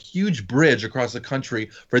 created a huge bridge across the country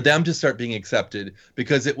for them to start being accepted,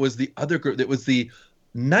 because it was the other group, that was the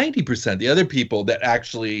 90%, the other people that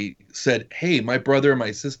actually said, hey, my brother,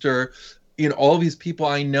 my sister, all these people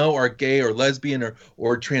I know are gay or lesbian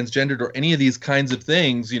or transgendered or any of these kinds of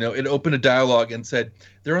things. It opened a dialogue and said,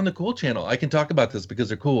 they're on the cool channel. I can talk about this because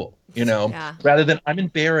they're cool, rather than I'm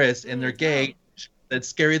embarrassed and they're gay. That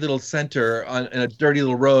scary little center on a dirty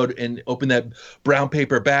little road and open that brown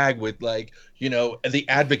paper bag with like, the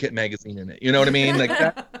Advocate magazine in it. You know what I mean? Like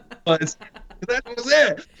that was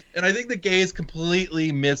it. And I think the gays completely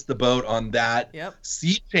missed the boat on that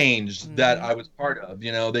sea change that I was part of.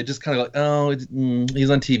 They just kind of like, oh, he's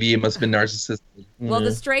on TV. It must have been narcissistic. Well,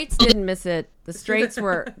 the straights didn't miss it. The straights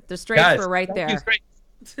were right there.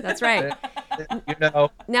 That's right.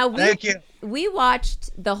 Now we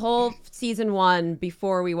watched the whole season 1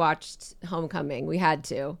 before we watched Homecoming. We had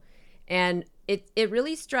to, and it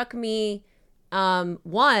really struck me.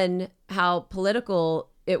 One, how political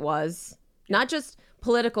it was, not just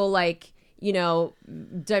political, like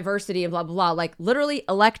diversity and blah blah blah, like literally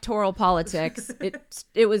electoral politics.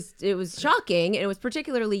 It was shocking, and it was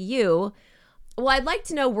particularly you. Well, I'd like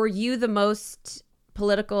to know, were you the most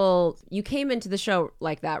political? You came into the show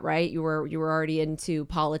like that, right? You were already into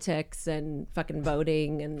politics and fucking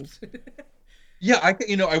voting and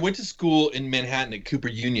I went to school in Manhattan at Cooper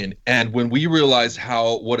Union, and when we realized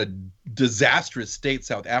what a disastrous state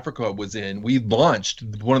South Africa was in, we launched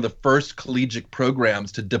one of the first collegiate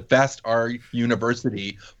programs to divest our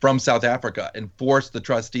university from South Africa and force the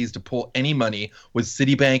trustees to pull any money with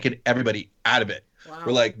Citibank and everybody out of it. Wow.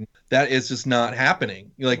 We're like, that is just not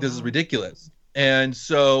happening. You're like, this is ridiculous. And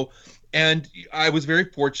so, and I was very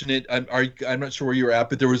fortunate. I'm not sure where you were at,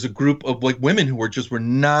 but there was a group of like women who were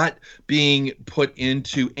not being put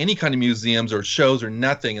into any kind of museums or shows or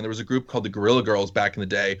nothing. And there was a group called the Guerrilla Girls back in the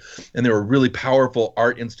day, and they were a really powerful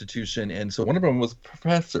art institution. And so one of them was a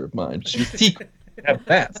professor of mine. She was secret, have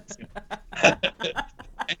masks.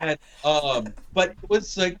 And, but it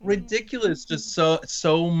was like ridiculous, just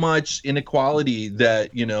so much inequality that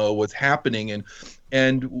was happening,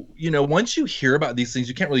 and once you hear about these things,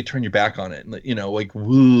 you can't really turn your back on it. Like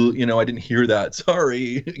woo, I didn't hear that.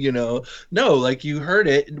 Sorry, no, like you heard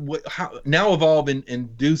it. Now evolve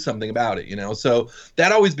and do something about it. So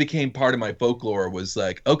that always became part of my folklore. Was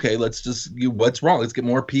like, okay, let's just what's wrong? Let's get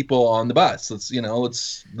more people on the bus.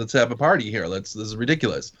 Let's have a party here. This is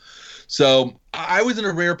ridiculous. So I was in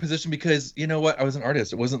a rare position because, I was an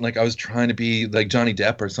artist. It wasn't like I was trying to be like Johnny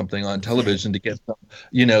Depp or something on television to get some,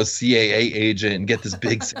 CAA agent and get this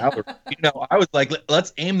big salary. I was like,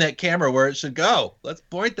 let's aim that camera where it should go. Let's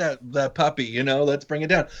point that puppy, let's bring it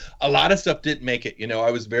down. A lot of stuff didn't make it.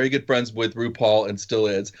 I was very good friends with RuPaul and still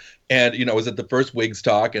is. And, I was at the first Wigs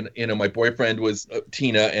talk, and, my boyfriend was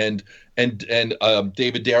Tina and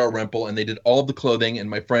David Dalrymple, and they did all of the clothing, and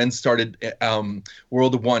my friends started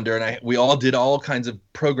World of Wonder, and we all did all kinds of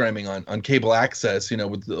programming on cable access,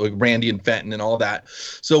 with like Randy and Fenton and all that.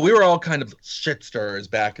 So we were all kind of shit stirrers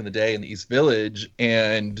back in the day in the East Village,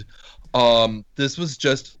 and this was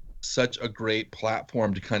just such a great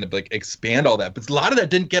platform to kind of like expand all that. But a lot of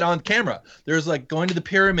that didn't get on camera. There's like going to the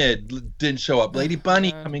pyramid didn't show up. Lady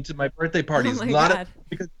Bunny coming to my birthday parties. Oh my God.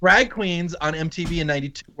 Because drag queens on MTV in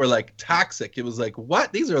 '92 were like toxic. It was like,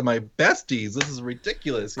 what? These are my besties. This is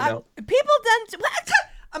ridiculous. People didn't.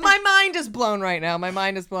 My mind is blown right now. My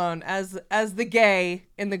mind is blown as the gay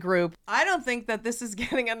in the group. I don't think that this is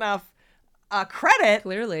getting enough credit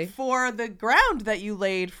Clearly. For the ground that you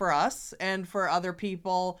laid for us and for other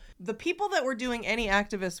people. The people that were doing any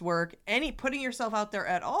activist work, any putting yourself out there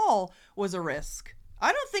at all was a risk.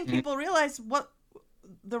 I don't think people realize what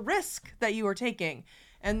the risk that you were taking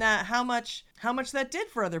and that how much that did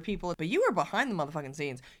for other people. But you were behind the motherfucking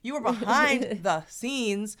scenes. You were behind the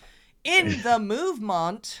scenes in the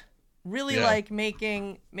movement, really like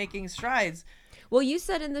making strides. Well, you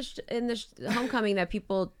said in the homecoming that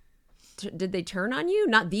people did they turn on you?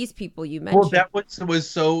 Not these people you mentioned. Well, that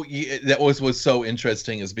was so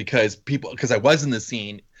interesting is because I was in the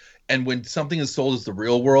scene, and when something is sold as the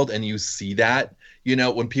real world and you see that,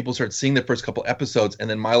 when people start seeing the first couple episodes and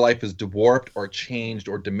then my life is dwarfed or changed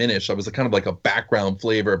or diminished. I was kind of like a background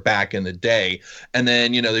flavor back in the day. And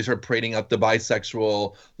then, they start parading out the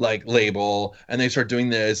bisexual like label, and they start doing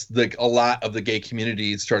this. Like a lot of the gay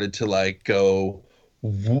community started to like go,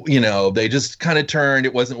 they just kind of turned.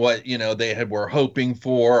 It wasn't what they were hoping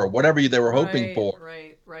for, or whatever they were hoping for. Right.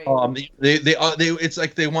 They it's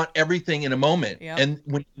like they want everything in a moment. Yep. And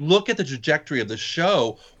when you look at the trajectory of the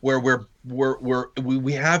show, where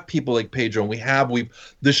we have people like Pedro, and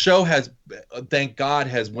the show has, thank God,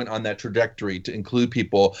 has went on that trajectory to include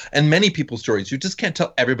people and many people's stories. You just can't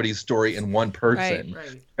tell everybody's story in one person.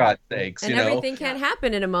 Right. God's sakes, and everything can't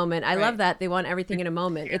happen in a moment. I love that they want everything in a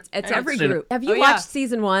moment. It's every group. Have you watched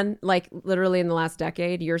season 1? Like literally in the last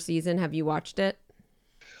decade, your season? Have you watched it?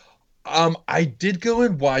 I did go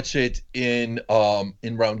and watch it in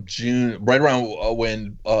around June, right around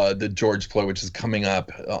when the George Floyd, which is coming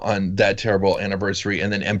up on that terrible anniversary,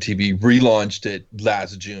 and then MTV relaunched it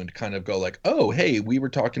last June to kind of go like, oh, hey, we were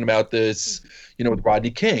talking about this, with Rodney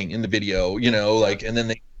King in the video, and then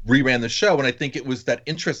they reran the show, and I think it was that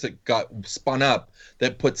interest that got spun up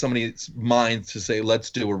that put somebody's minds to say, let's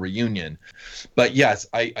do a reunion. But yes,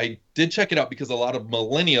 I did check it out because a lot of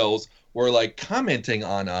millennials were like commenting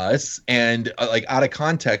on us and like out of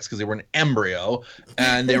context because they were an embryo,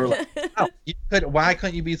 and they were like, oh, why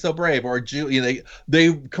couldn't you be so brave? Or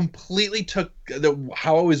they completely took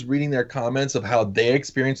how I was reading their comments of how they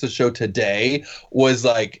experienced the show today was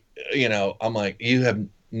like, I'm like, you have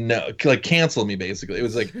canceled me basically. It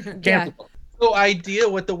was like cancel. No idea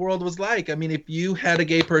what the world was like. I mean, if you had a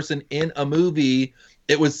gay person in a movie,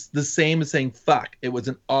 it was the same as saying fuck. It was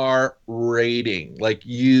an R rating. Like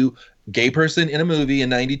gay person in a movie in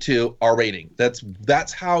 '92, R rating. That's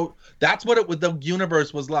what the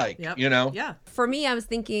universe was like. Yep. Yeah. For me, I was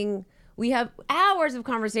thinking we have hours of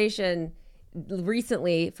conversation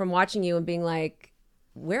recently from watching you and being like,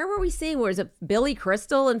 where were we seeing? Was it Billy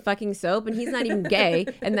Crystal and fucking soap? And he's not even gay.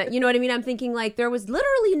 And that, you know what I mean? I'm thinking like there was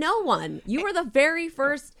literally no one. You were the very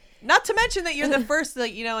first. Not to mention that you're the first,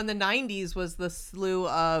 like, you know, in the 90s was the slew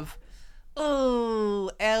of,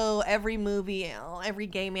 every movie, every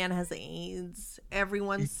gay man has AIDS.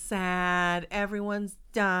 Everyone's sad. Everyone's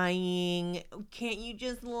dying. Can't you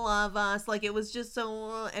just love us? Like, it was just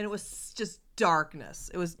so, and it was just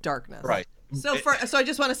darkness. It was darkness. Right. So I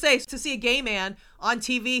just want to say, to see a gay man on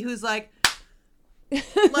TV who's like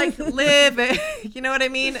live it, you know what I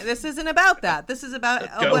mean? This isn't about that. This is about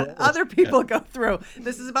what other people go through.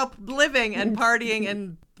 This is about living and partying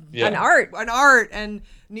and art and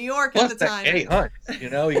New York Plus at the time. Gay hunt, you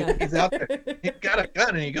know, he's out there. He's got a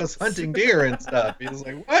gun and he goes hunting deer and stuff. He's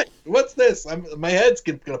like, what? What's this? My head's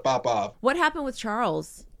gonna pop off. What happened with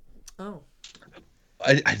Charles? Oh.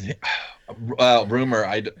 Rumor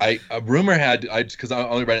had because I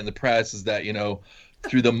only read it in the press is that, you know,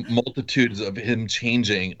 through the multitudes of him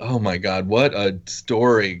changing, oh my God, what a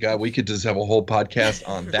story. God, we could just have a whole podcast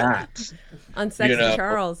on that. On Sexy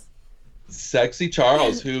Charles. Sexy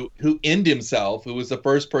Charles, who inned himself, who was the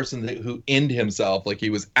first person who inned himself, like he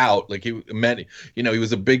was out, like he meant, you know, he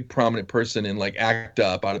was a big prominent person in like ACT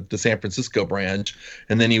UP out of the San Francisco branch,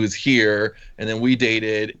 and then he was here, and then we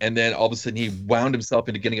dated, and then all of a sudden he wound himself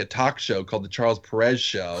into getting a talk show called the Charles Perez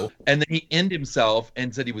Show, and then he inned himself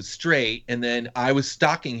and said he was straight, and then I was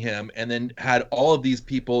stalking him, and then had all of these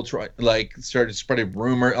people started spreading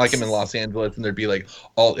rumor, like I'm in Los Angeles, and there'd be like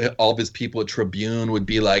all of his people at Tribune would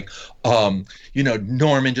be like, you know,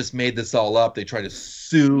 Norman just made this all up. They tried to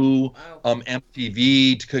sue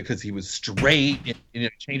MTV because he was straight, and, you know,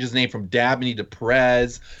 change his name from Dabney to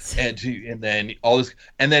Perez, and then all this,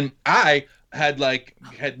 and then I had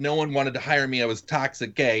no one wanted to hire me. I was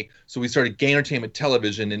toxic gay, so we started Gay Entertainment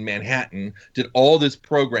Television in Manhattan. Did all this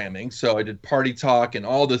programming, so I did Party Talk and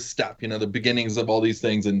all this stuff. You know, the beginnings of all these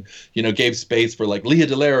things, and you know, gave space for like Leah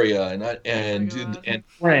Delaria and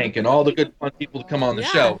Frank and all the good fun people to come on the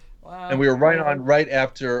show. Wow. And we were right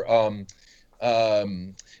after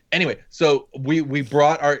anyway, so we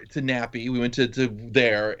brought art to Nappy. We went to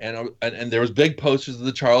there, and there was big posters of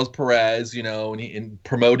the Charles Perez, you know, and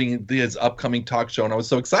promoting his upcoming talk show. And I was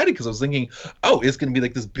so excited because I was thinking, oh, it's going to be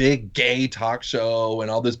like this big gay talk show and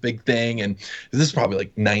all this big thing. And this is probably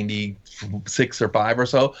like 96 or 5 or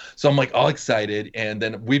so. So I'm like all excited. And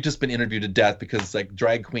then we've just been interviewed to death because it's like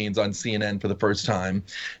drag queens on CNN for the first time.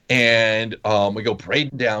 And we go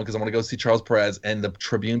parading down because I want to go see Charles Perez. And the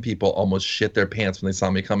Tribune people almost shit their pants when they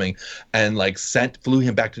saw me coming, and like flew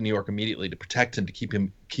him back to New York immediately to protect him, to keep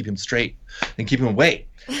him straight and keep him away.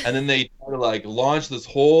 And then they like launched this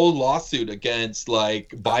whole lawsuit against like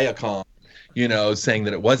Viacom, you know, saying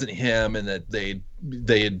that it wasn't him and that they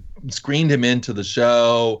had screened him into the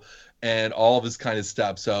show and all of this kind of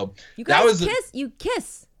stuff. So you guys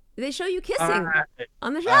kiss. They show you kissing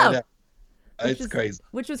on the show. It's crazy.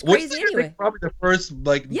 Which was crazy anyway. Probably the first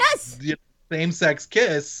like same-sex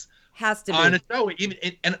kiss has to be on a show. Even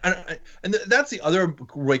and that's the other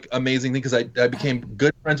like amazing thing, because I became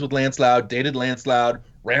good friends with Lance Loud, dated Lance Loud,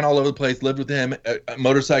 ran all over the place, lived with him,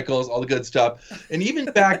 motorcycles, all the good stuff. And even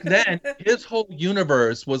back then, his whole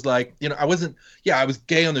universe was like, you know, I was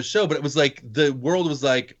gay on the show, but it was like the world was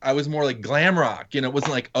like, I was more like glam rock. You know, it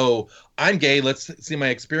wasn't like, oh, I'm gay, let's see my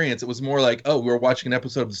experience. It was more like, oh, we were watching an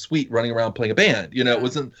episode of The Sweet, running around playing a band. You know, it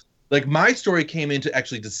wasn't like my story came into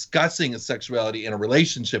actually discussing a sexuality in a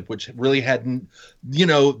relationship, which really hadn't, you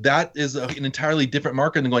know, that is an entirely different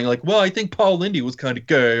market than going like, well, I think Paul Lindy was kind of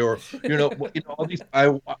gay, or, you know, all these.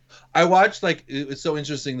 I watched, like, it was so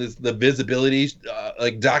interesting, the Visibility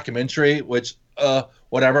like documentary, which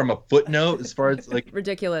whatever, I'm a footnote as far as like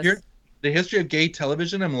ridiculous. The history of gay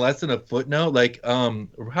television, I'm less than a footnote. Like,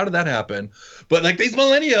 how did that happen? But like these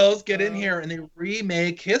millennials get in here and they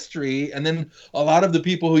remake history, and then a lot of the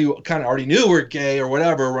people who you kind of already knew were gay or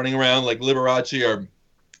whatever, running around like Liberace or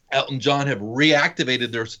Elton John, have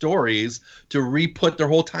reactivated their stories to re-put their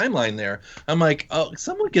whole timeline there. I'm like, oh,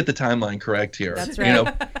 someone get the timeline correct here. That's right. You know?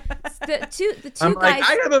 the two I'm guys. like,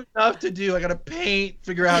 I have enough to do. I got to paint,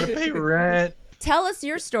 figure out how to pay rent. Tell us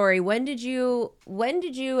your story. When did you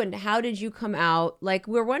and how did you come out? Like,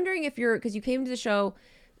 we're wondering if because you came to the show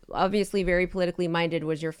obviously very politically minded.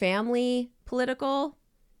 Was your family political?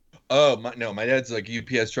 Oh, my dad's like a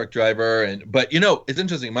UPS truck driver, but you know, it's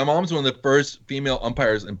interesting. My mom's one of the first female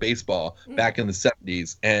umpires in baseball back in the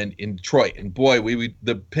 70s and in Detroit. And boy,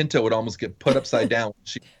 the Pinto would almost get put upside down when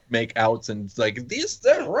she make outs and it's like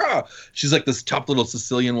rah. She's like this tough little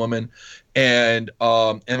Sicilian woman, and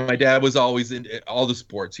my dad was always in all the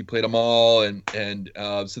sports. He played them all, and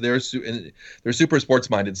so they're super sports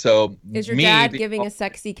minded. So Is your dad giving a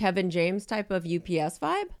sexy Kevin James type of UPS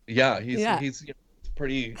vibe? Yeah, he's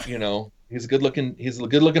pretty, he's a good looking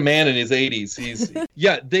man in his 80s. He's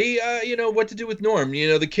they what to do with Norm.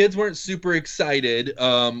 The kids weren't super excited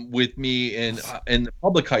with me in the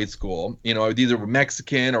public high school. I was either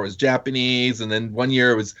Mexican or I was Japanese, and then one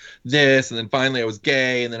year it was this, and then finally I was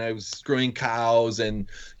gay, and then I was screwing cows, and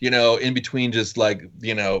in between just like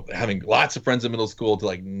having lots of friends in middle school to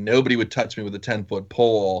like nobody would touch me with a 10-foot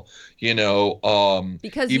pole.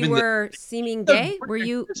 Because you were seeming gay. Were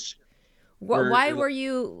you? Why were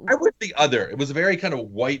you? I was the other. It was a very kind of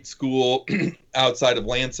white school outside of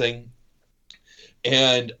Lansing.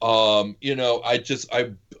 And, I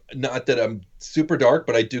not that I'm super dark,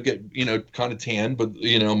 but I do get, kind of tan, but,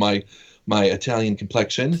 my Italian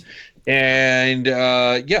complexion. And,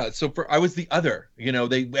 so I was the other,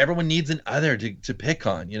 everyone needs an other to pick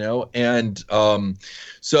on, and,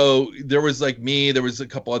 so there was like me, there was a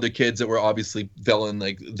couple other kids that were obviously villain,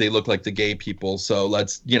 like they look like the gay people. So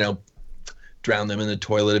let's, drown them in the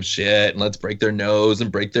toilet of shit, and let's break their nose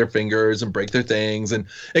and break their fingers and break their things. And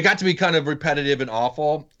it got to be kind of repetitive and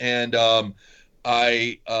awful. And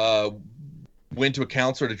I went to a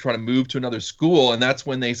counselor to try to move to another school. And that's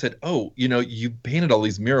when they said, oh, you painted all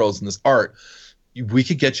these murals and this art. We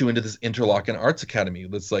could get you into this Interlochen Arts Academy.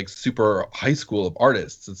 That's like super high school of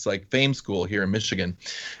artists. It's like fame school here in Michigan.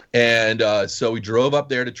 And so we drove up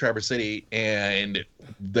there to Traverse City, and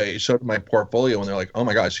they showed my portfolio, and they're like, oh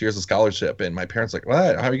my gosh, here's a scholarship. And my parents like,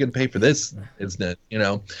 what? How are you going to pay for this? Isn't it?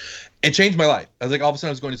 It changed my life. I was like, all of a sudden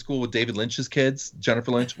I was going to school with David Lynch's kids,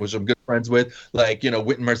 Jennifer Lynch, which I'm good friends with, like,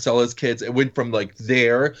 Wynton Marsalla's kids. It went from like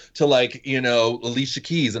there to like, Alicia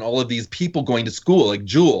Keys and all of these people going to school, like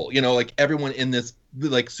Jewel, like everyone in this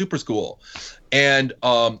like super school. And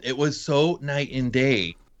it was so night and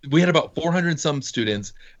day. We had about 400 some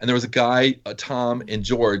students, and there was a guy, Tom and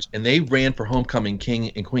George, and they ran for homecoming king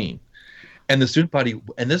and queen. And the student body,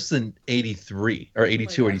 and this is in 83 or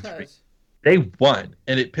 82 or 83. They won,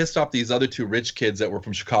 and it pissed off these other two rich kids that were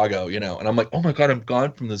from Chicago, and I'm like, oh my God, I'm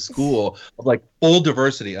gone from the school of like full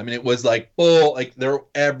diversity. I mean, it was like full, like there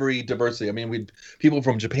every diversity. I mean, we people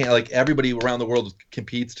from Japan, like everybody around the world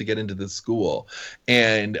competes to get into this school.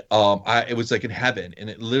 And it was like in heaven, and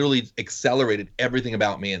it literally accelerated everything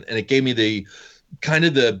about me. And it gave me the kind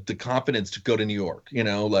of the confidence to go to New York,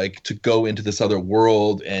 like to go into this other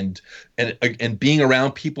world and being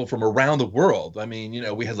around people from around the world. I mean,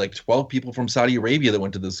 we had like 12 people from Saudi Arabia that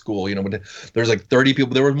went to this school. There's like 30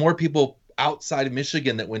 people. There were more people outside of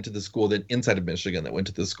Michigan that went to the school than inside of Michigan that went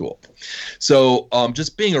to the school. So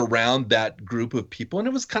just being around that group of people, and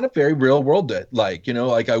it was kind of very real world. Like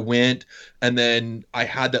I went, and then I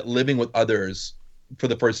had that living with others for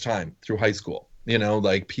the first time through high school.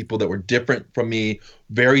 Like people that were different from me,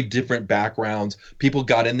 very different backgrounds. People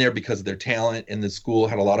got in there because of their talent, and the school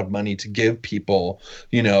had a lot of money to give people,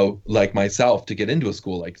 like myself, to get into a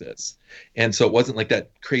school like this. And so it wasn't like that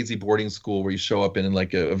crazy boarding school where you show up in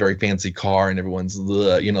like a very fancy car and everyone's,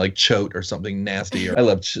 like Choate or something nasty.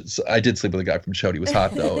 I did sleep with a guy from Choate. He was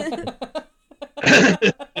hot though.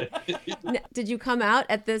 Did you come out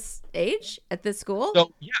at this age, at this school?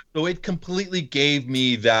 So it completely gave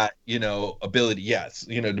me that, ability, yes,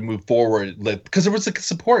 to move forward, because there was like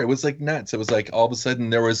support. It was like nuts. It was like all of a sudden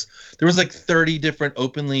there was like 30 different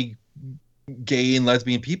openly gay and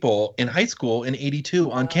lesbian people in high school in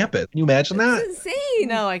 82 on campus. Can you imagine that? That's insane.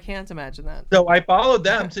 No, I can't imagine that. So I followed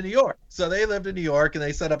them to New York. So they lived in New York, and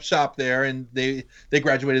they set up shop there, and they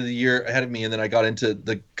graduated the year ahead of me. And then I got into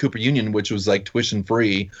the Cooper Union, which was like tuition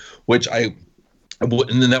free,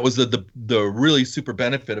 and then that was the really super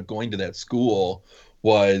benefit of going to that school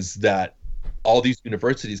was that all these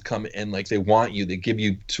universities come in, like they want you, they give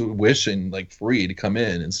you tuition like free to come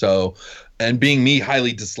in. And so, and being me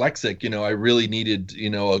highly dyslexic, I really needed,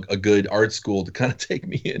 a good art school to kind of take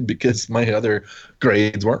me in, because my other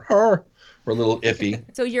grades were a little iffy.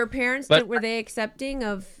 So your parents, were they accepting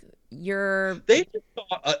of your... They just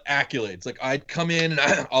saw accolades. Like I'd come in,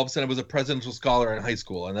 and all of a sudden I was a presidential scholar in high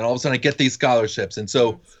school, and then all of a sudden I get these scholarships. And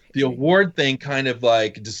so the award thing kind of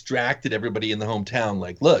like distracted everybody in the hometown.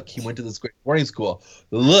 Like, look, he went to this great boarding school.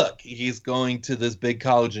 Look, he's going to this big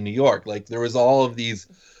college in New York. Like there was all of these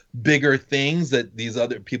bigger things that these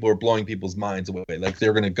other people were blowing people's minds away. Like they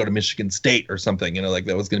were going to go to Michigan State or something, like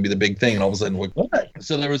that was going to be the big thing. And all of a sudden, like, what?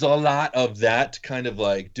 So there was a lot of that to kind of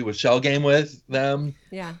like do a shell game with them,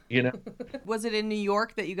 Yeah. you know? Was it in New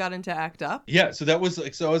York that you got into ACT UP? Yeah, so that was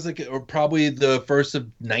like, so I was like probably the first of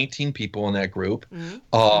 19 people in that group.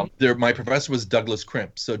 My professor was Douglas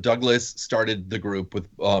Crimp. So Douglas started the group with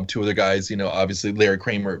two other guys, you know, obviously Larry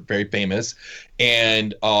Kramer, very famous.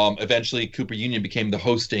 And eventually Cooper Union became the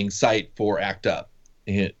hosting site for ACT UP.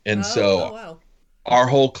 And so wow. our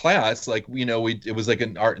whole class, like, you know, it was like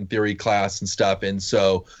an art and theory class and stuff. And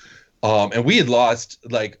so, and we had lost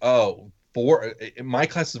like, my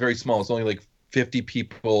class is very small. It's only like 50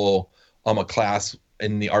 people a class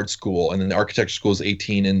in the art school, and then the architecture school is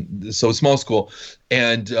 18. And so small school.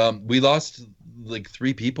 And we lost like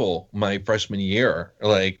 3 people my freshman year,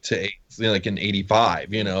 like to, like in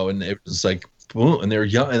 85, you know, and it was like, boom, and they were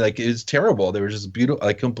young, and like, it was terrible. They were just beautiful.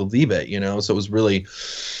 I couldn't believe it, you know? So it was really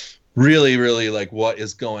like, what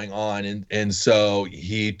is going on? And so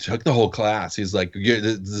he took the whole class. He's like,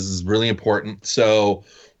 this is really important. So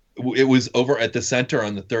it was over at the center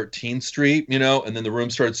on the 13th Street, you know, and then the room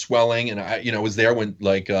started swelling. And I, you know, was there when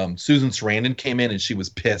like Susan Sarandon came in, and she was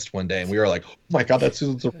pissed one day, and we were like, oh my God, that's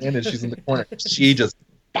Susan Sarandon. She's in the corner. She just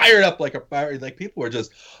fired up like a fire. Like, people were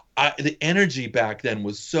just, the energy back then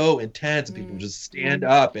was so intense, and people would just stand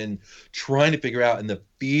up and trying to figure out, and the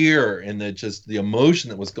fear and the emotion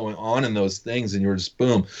that was going on in those things, and you were just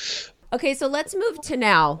boom. Okay, so let's move to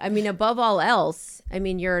now. I mean, above all else, I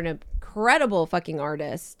mean, you're an incredible fucking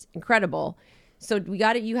artist. Incredible. So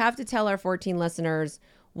you have to tell our 14 listeners,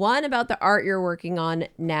 one, about the art you're working on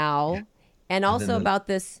now, and also about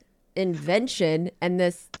this invention and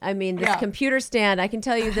this computer stand. I can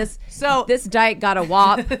tell you this. So this dyke got a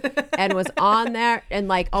WAP and was on there and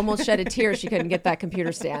like almost shed a tear. She couldn't get that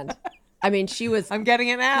computer stand. I mean, she was. I'm getting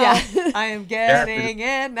it now. Yeah. I am getting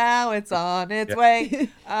it now. It's on its way.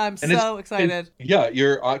 I'm so excited.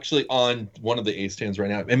 You're actually on one of the A stands right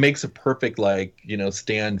now. It makes a perfect, like, you know,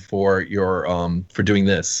 stand for your for doing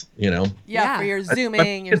this, you know. Yeah, for your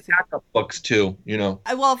zooming. It's backup books too, you know.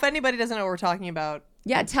 Well, if anybody doesn't know what we're talking about.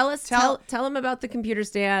 Yeah, tell them about the computer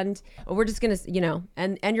stand. We're just gonna, you know,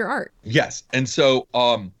 and your art. Yes, and so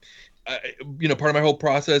you know, part of my whole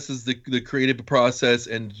process is the creative process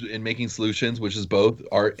and making solutions, which is both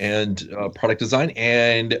art and product design.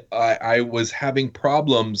 And I was having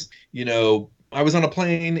problems, you know. I was on a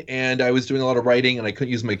plane and I was doing a lot of writing, and I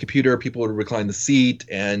couldn't use my computer. People would recline the seat,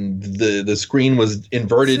 and the screen was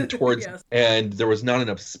inverted towards, and there was not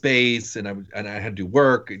enough space, and I had to do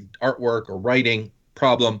artwork or writing.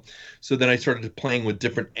 Problem. So then I started playing with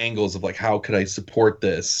different angles of like, how could I support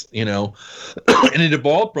this, you know? And it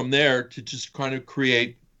evolved from there to just kind of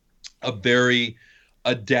create a very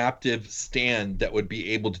adaptive stand that would be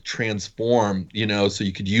able to transform, you know, so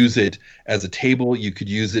you could use it as a table, you could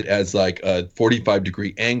use it as like a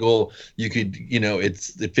 45-degree angle, you could, you know, it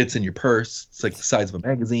fits in your purse. It's like the size of a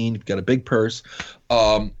magazine. You've got a big purse.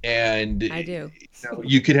 And I do. You know,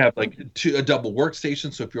 you could have like a double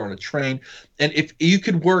workstation. So if you're on a train, and if you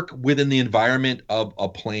could work within the environment of a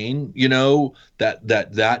plane, you know,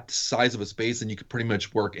 that size of a space, and you could pretty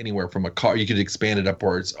much work anywhere from a car. You could expand it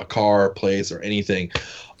upwards, a car, place, or anything.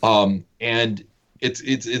 And it's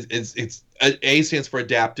A stands for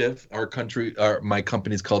adaptive. My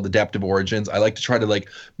company's called Adaptive Origins. I like to try to like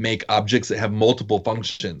make objects that have multiple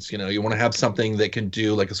functions. You know, you want to have something that can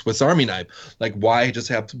do like a Swiss Army knife. Like, why just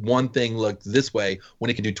have one thing look this way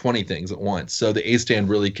when it can do 20 things at once? So the A stand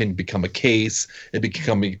really can become a case. It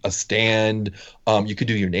become a stand. You could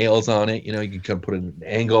do your nails on it. You know, you can kind of put it at an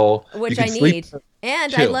angle. Which I need.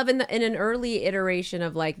 And I love in an early iteration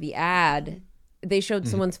of like the ad, they showed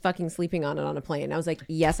someone's fucking sleeping on it on a plane. I was like,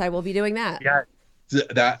 yes, I will be doing that. Yeah,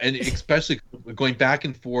 that, and especially going back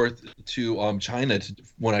and forth to China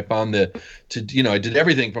when I found I did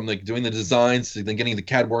everything from like doing the designs to then getting the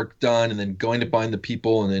CAD work done, and then going to find the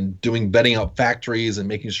people, and then vetting out factories and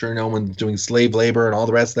making sure no one's doing slave labor and all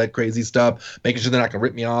the rest of that crazy stuff, making sure they're not gonna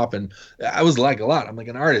rip me off. And I was like a lot. I'm like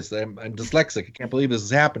an artist. I'm dyslexic. I can't believe this is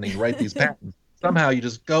happening. Write these patents. Somehow you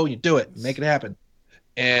just go and you do it and make it happen.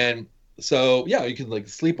 And so yeah, you can like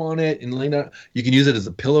sleep on it and lay down. You can use it as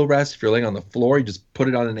a pillow rest if you're laying on the floor. You just put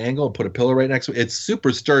it on an angle and put a pillow right next to it. It's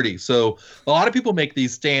super sturdy. So a lot of people make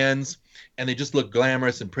these stands and they just look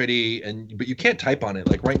glamorous and pretty, but you can't type on it.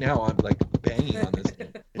 Like right now, I'm like banging on this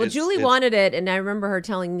thing. Well, Julie wanted it, and I remember her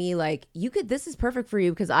telling me like, this is perfect for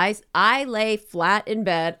you, because I lay flat in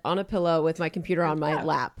bed on a pillow with my computer on my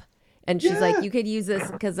lap. And she's like, you could use this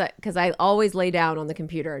because I always lay down on the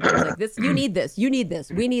computer. And she's like, you need this, we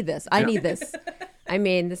need this, I need this. I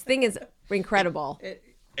mean, this thing is incredible.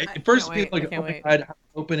 At first, can't wait. people I like, can't oh my wait. God,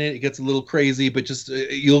 open it. It gets a little crazy, but just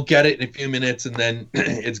you'll get it in a few minutes, and then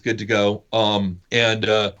it's good to go.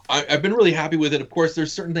 I've been really happy with it. Of course,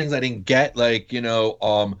 there's certain things I didn't get, like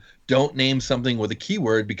don't name something with a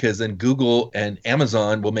keyword because then Google and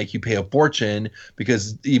Amazon will make you pay a fortune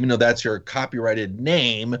because even though that's your copyrighted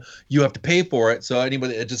name, you have to pay for it. So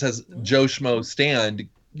anybody that just has Joe Schmo Stand,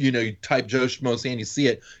 you type Joe Schmo Stand, you see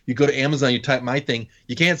it. You go to Amazon, you type my thing,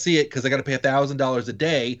 you can't see it because I got to pay $1,000 a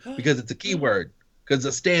day because it's a keyword. Because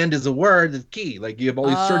a stand is a word, it's key. Like you have all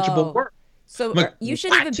these searchable words. So I'm like, you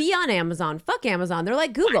shouldn't even what? be on Amazon. Fuck Amazon. They're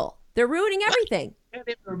like Google. They're ruining everything. Can't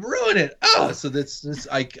even ruin it. Oh, so that's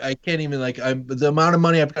I can't even the amount of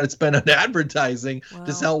money I've got to spend on advertising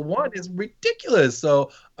to sell one is ridiculous. So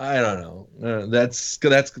I don't know. That's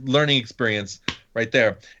learning experience right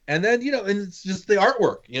there. And then and it's just the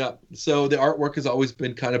artwork. So the artwork has always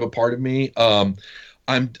been kind of a part of me.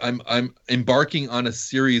 I'm embarking on a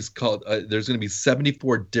series called there's going to be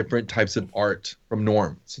 74 different types of art from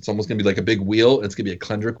Norm. So it's almost going to be like a big wheel. And it's going to be a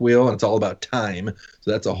Klendrick wheel, and it's all about time.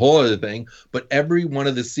 So that's a whole other thing. But every one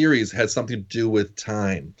of the series has something to do with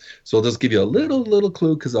time. So I'll just give you a little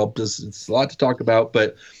clue because it's a lot to talk about.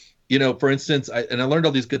 But for instance, I learned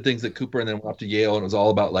all these good things at Cooper, and then went off to Yale, and it was all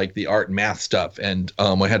about like the art and math stuff. And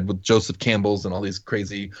I had with Joseph Campbell's and all these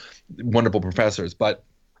crazy, wonderful professors. But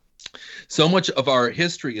so much of our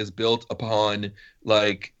history is built upon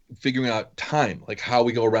like figuring out time, like how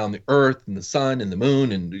we go around the earth and the sun and the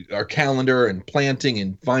moon and our calendar and planting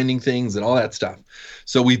and finding things and all that stuff.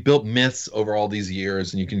 So we've built myths over all these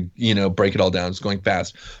years, and you can, break it all down. It's going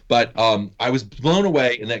fast. But I was blown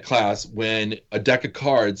away in that class when a deck of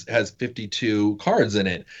cards has 52 cards in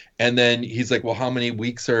it. And then he's like, well, how many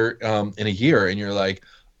weeks are in a year? And you're like,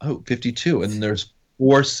 oh, 52. And then there's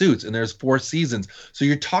 4 suits and there's 4 seasons. So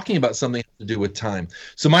you're talking about something to do with time.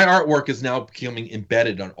 So my artwork is now becoming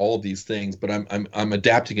embedded on all of these things, but I'm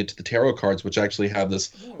adapting it to the tarot cards, which actually have this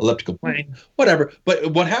elliptical plane, whatever.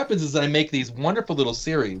 But what happens is I make these wonderful little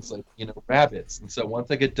series, like, rabbits. And so once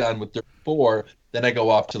I get done with 4, then I go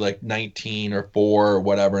off to like 19 or 4 or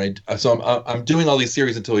whatever. So I'm doing all these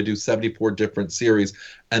series until I do 74 different series.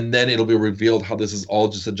 And then it'll be revealed how this is all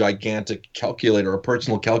just a gigantic calculator, a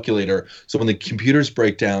personal calculator. So when the computers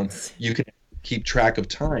break down, you can keep track of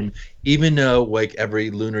time, even though like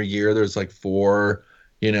every lunar year there's like 4,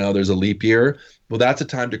 there's a leap year. Well, that's a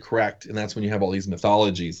time to correct. And that's when you have all these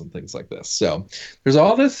mythologies and things like this. So there's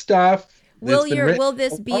all this stuff. Will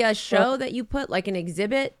this be a show that you put, like an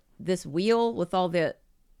exhibit, this wheel with all the...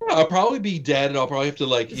 I'll probably be dead, and I'll probably have to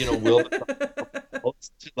will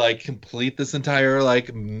to like complete this entire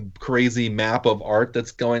like crazy map of art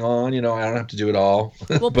that's going on. I don't have to do it all.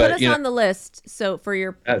 Well, but, put us on the list. So for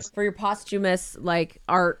your posthumous like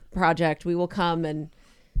art project, we will come and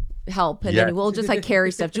help, and then we'll just like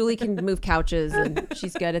carry stuff. Julie can move couches, and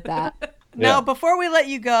she's good at that. Now, before we let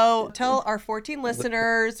you go, tell our 14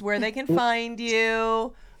 listeners where they can find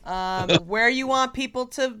you. Where you want people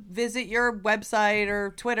to visit your website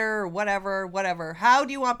or Twitter or whatever. How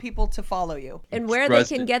do you want people to follow you? And where they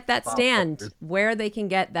can get that stand. They can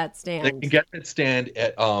get that stand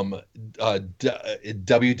at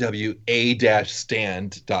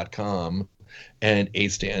www.a-stand.com and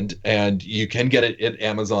A-stand. And you can get it at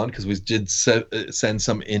Amazon because we did send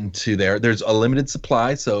some into there. There's a limited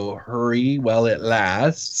supply, so hurry while it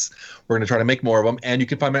lasts. We're going to try to make more of them. And you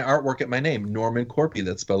can find my artwork at my name, Norman Korpi.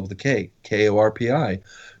 That's spelled with a K, Korpi.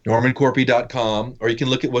 NormanKorpi.com. Or you can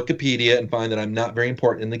look at Wikipedia and find that I'm not very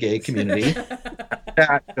important in the gay community.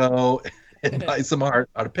 Go and buy some art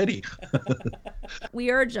out of pity.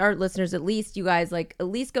 We urge our listeners, at least you guys, at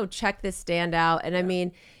least go check this stand out. And I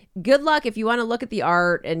mean, good luck if you want to look at the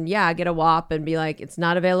art and get a WAP and be like, it's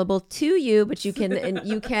not available to you, but you can and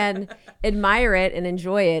you can admire it and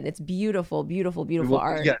enjoy it. It's beautiful, beautiful, beautiful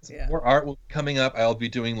art. Yes, more art will be coming up. I'll be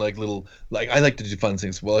doing I like to do fun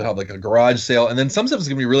things. We'll have like a garage sale, and then some stuff is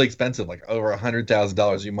gonna be really expensive, like over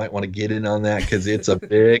 $100,000. You might want to get in on that because it's a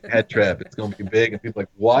big head trip. It's gonna be big, and people are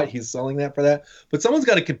like, what? He's selling that for that? But someone's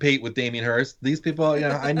got to compete with Damien Hirst. These people,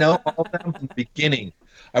 I know all of them from the beginning.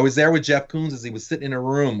 I was there with Jeff Koons as he was sitting in a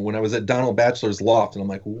room when I was at Donald Batchelor's loft, and I'm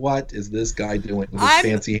like, what is this guy doing with his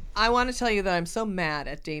fancy... I want to tell you that I'm so mad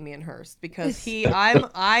at Damien Hirst because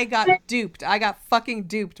I got duped. I got fucking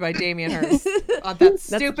duped by Damien Hirst on that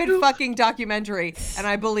stupid fucking documentary, and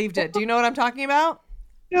I believed it. Do you know what I'm talking about?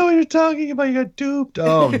 You know what you're talking about? You got duped.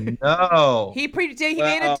 Oh, no. He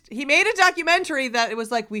made a documentary that it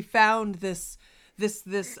was like, we found this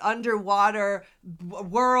this underwater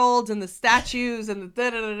world and the statues and the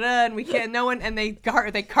da-da-da-da, and we can't no one, and they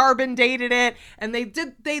carbon dated it, and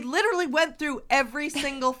they literally went through every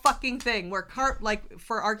single fucking thing where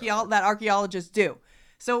that archaeologists do.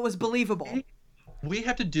 So it was believable. We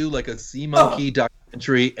have to do like a sea monkey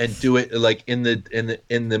documentary and do it like in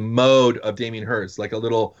the mode of Damien Hirst, like a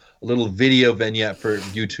little video vignette for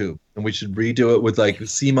YouTube, and we should redo it with like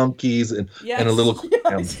sea monkeys and a little.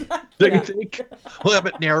 Don't you think? We'll have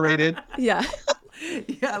it narrated. Yeah.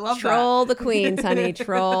 Yeah, I love Troll the queens, honey.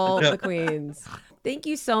 Troll the queens. Thank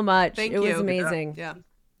you so much. Thank it you. was amazing. Yeah.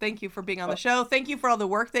 Thank you for being on the show. Thank you for all the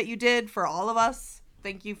work that you did for all of us.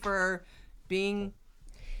 Thank you for being,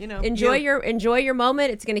 enjoy your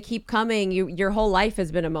moment. It's going to keep coming. Your whole life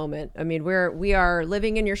has been a moment. I mean, we are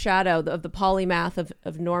living in your shadow of the polymath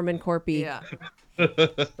of Norman Korpi. Yeah.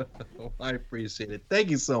 I appreciate it. Thank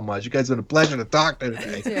you so much. You guys have been a pleasure to talk to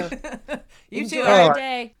today. You too. Enjoy your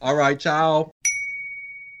day. All right, ciao.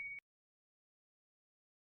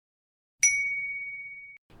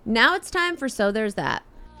 Now it's time for So There's That.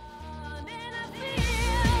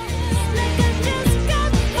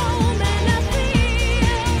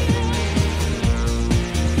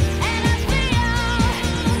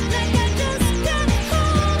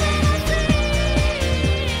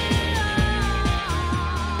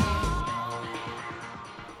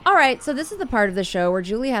 All right, so this is the part of the show where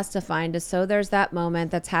Julie has to find a So There's That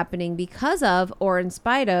moment that's happening because of or in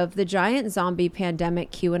spite of the giant zombie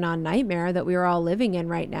pandemic QAnon nightmare that we are all living in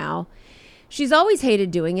right now. She's always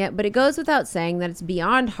hated doing it, but it goes without saying that it's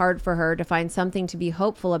beyond hard for her to find something to be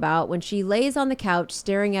hopeful about when she lays on the couch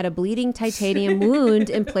staring at a bleeding titanium wound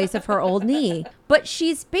in place of her old knee. But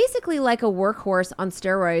she's basically like a workhorse on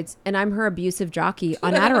steroids, and I'm her abusive jockey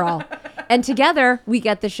on Adderall. And together, we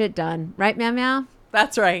get the shit done. Right, Meow Meow?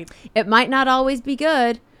 That's right. It might not always be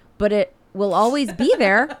good, but it will always be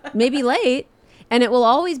there, maybe late, and it will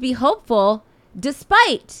always be hopeful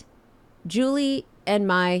despite Julie and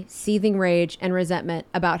my seething rage and resentment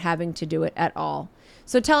about having to do it at all.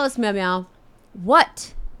 So tell us, Meow Meow,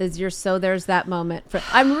 what is your So There's That moment?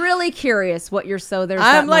 I'm really curious what your So There's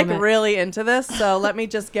That moment. I'm like really into this, so let me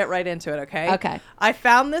just get right into it, okay? Okay. I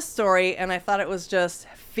found this story and I thought it was just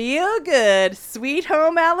feel good, sweet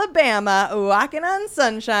home Alabama, walking on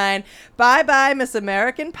sunshine, bye-bye Miss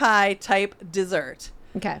American Pie type dessert.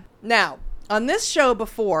 Okay. Now, on this show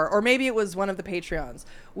before, or maybe it was one of the Patreons,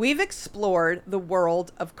 we've explored the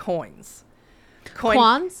world of coins.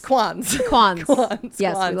 Quans? Quans. Quans. Quans.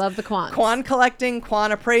 Yes, Quans. we love the quans. Quan collecting,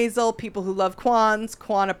 quan appraisal, people who love quans,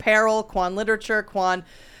 quan apparel, quan literature, quan,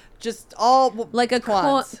 just all like a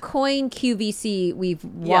quans. coin QVC we've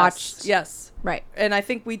watched. Yes. Right. And I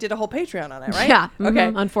think we did a whole Patreon on it, right? Yeah.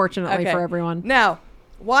 Okay. Unfortunately for everyone. Now,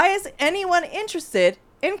 why is anyone interested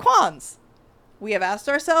in quans? We have asked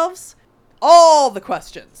ourselves all the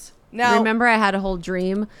questions. Now, remember I had a whole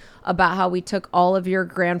dream about how we took all of your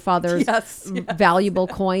grandfather's valuable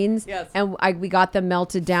coins and we got them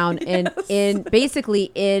melted down in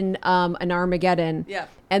basically in an Armageddon. Yeah.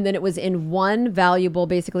 And then it was in one valuable,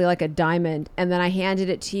 basically like a diamond. And then I handed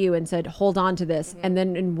it to you and said, hold on to this. And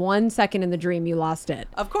then in 1 second in the dream, you lost it.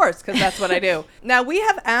 Of course, because that's what I do. Now, we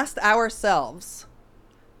have asked ourselves,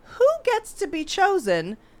 who gets to be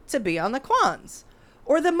chosen to be on the quans?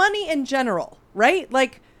 Or the money in general, right?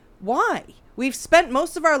 Like, why? We've spent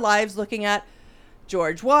most of our lives looking at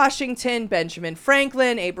George Washington, Benjamin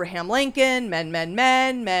Franklin, Abraham Lincoln, men,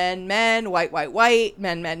 white,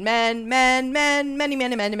 men,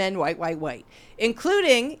 many, white,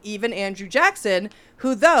 including even Andrew Jackson,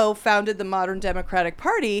 who, though, founded the modern Democratic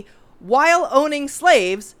Party while owning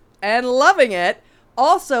slaves and loving it,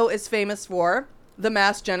 also is famous for the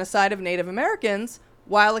mass genocide of Native Americans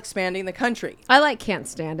while expanding the country. I can't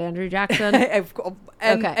stand Andrew Jackson.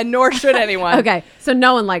 And nor should anyone. Okay, so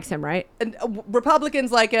no one likes him, right? And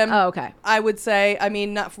Republicans like him. Oh, okay. I would say, I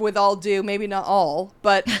mean, not with all due, maybe not all,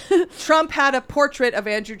 but Trump had a portrait of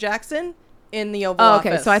Andrew Jackson in the Oval Office.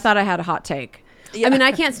 Okay, so I thought I had a hot take. Yeah. I mean,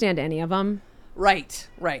 I can't stand any of them. Right.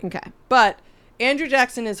 Okay. But Andrew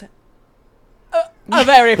Jackson is a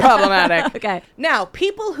very problematic. Okay. Now,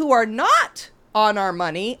 people who are not on our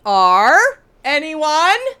money are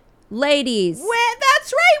anyone? Ladies.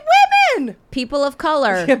 That's right, women. People of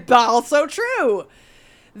color. Also true.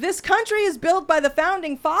 This country is built by the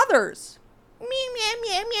founding fathers.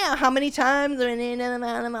 How many times?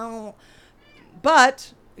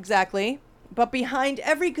 But, exactly. But behind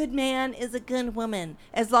every good man is a good woman.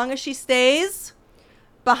 As long as she stays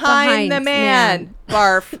behind the man.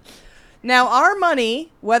 Barf. Now, our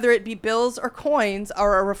money, whether it be bills or coins,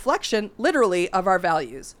 are a reflection, literally, of our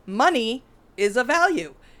values. Money is a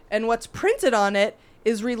value. And what's printed on it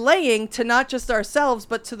is relaying to not just ourselves,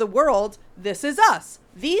 but to the world, this is us.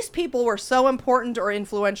 These people were so important or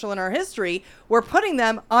influential in our history, we're putting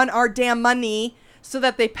them on our damn money so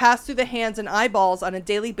that they pass through the hands and eyeballs on a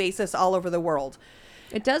daily basis all over the world.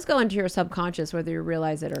 It does go into your subconscious whether you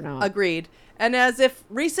realize it or not. Agreed. And as if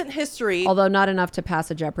recent history... Although not enough to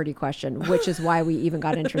pass a Jeopardy question, which is why we even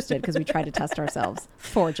got interested, because we tried to test ourselves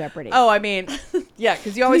for Jeopardy. Oh, I mean, yeah,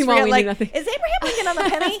 because you always Meanwhile, forget, we like, knew is Abraham Lincoln on the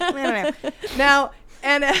penny? No. Now,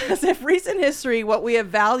 and as if recent history, what we have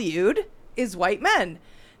valued is white men.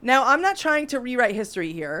 Now, I'm not trying to rewrite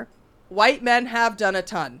history here. White men have done a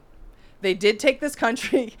ton. They did take this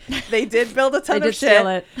country. They did build a ton of shit. Steal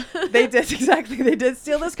it. They did, exactly. They did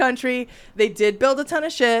steal this country. They did build a ton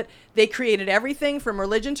of shit. They created everything from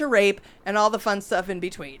religion to rape and all the fun stuff in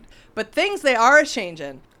between. But things they are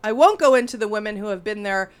a-changing. I won't go into the women who have been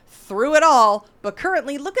there through it all, but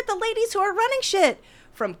currently look at the ladies who are running shit.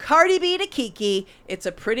 From Cardi B to Kiki, it's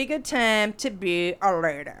a pretty good time to be a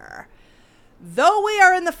leader. Though we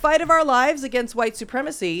are in the fight of our lives against white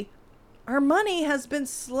supremacy, our money has been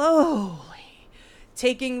slowly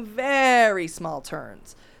taking very small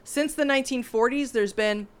turns. Since the 1940s, there's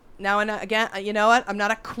been, now and again, you know what? I'm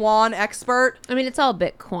not a Quan expert. I mean, it's all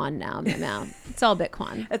Bitcoin now. It's all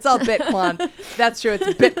Bitcoin. It's all Bitcoin. That's true. It's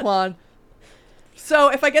Bitcoin. So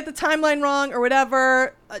if I get the timeline wrong or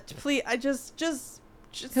whatever, please, I just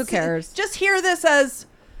who cares? Just hear this as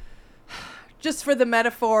just for the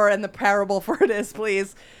metaphor and the parable for it is,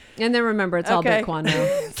 please. And then remember, it's all Bitcoin now.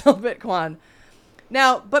 It's all Bitcoin.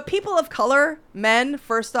 Now, but people of color, men,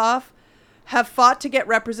 first off, have fought to get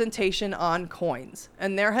representation on coins.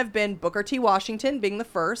 And there have been Booker T. Washington being the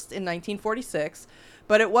first in 1946.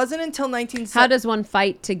 But it wasn't until 1970. How does one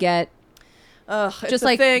fight to get... just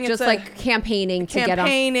like campaigning to get on.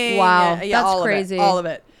 Wow, yeah, that's crazy. All of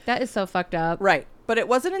it. That is so fucked up. Right. But it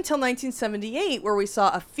wasn't until 1978 where we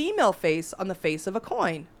saw a female face on the face of a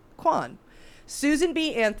coin. Quan. Susan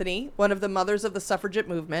B. Anthony, one of the mothers of the suffragette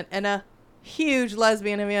movement, and a huge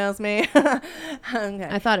lesbian, if you ask me. Okay.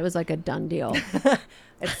 I thought it was like a done deal.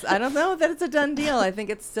 I don't know that it's a done deal. I think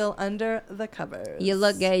it's still under the covers. You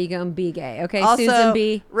look gay, you're going to be gay. Okay, also, Susan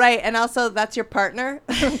B. Right, and also that's your partner.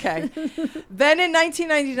 Okay. Then in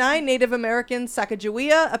 1999, Native American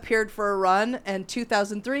Sacagawea appeared for a run, and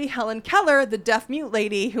 2003, Helen Keller, the deaf-mute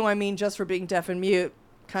lady, who I mean just for being deaf and mute,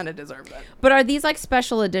 kind of deserves it. But are these like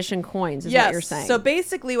special edition coins, is what you're saying? So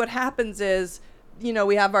basically what happens is, you know,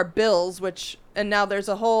 we have our bills, and now there's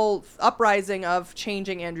a whole uprising of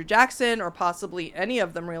changing Andrew Jackson or possibly any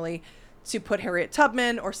of them really to put Harriet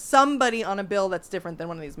Tubman or somebody on a bill that's different than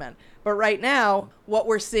one of these men. But right now, what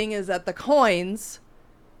we're seeing is that the coins,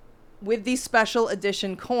 with these special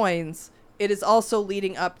edition coins, it is also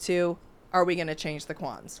leading up to, are we going to change the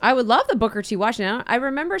Quans? I would love the Booker T. Washington. I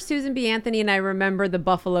remember Susan B. Anthony and I remember the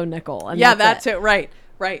Buffalo Nickel. And yeah, that too. Right.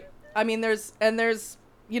 I mean, there's,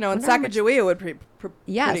 you know, and Sacagawea would be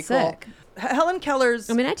pretty sick. Cool. Helen Keller's...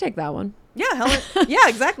 I mean, I take that one. Yeah, yeah,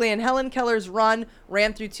 exactly. And Helen Keller's run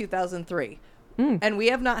ran through 2003. And we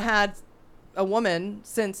have not had a woman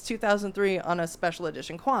since 2003 on a special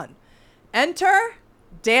edition Quan. Enter,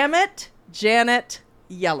 damn it, Janet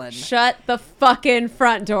Yellen. Shut the fucking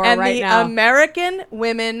front door and right now. And the American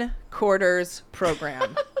Women Quarters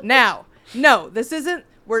Program. Now, no, this isn't...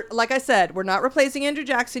 like I said, we're not replacing Andrew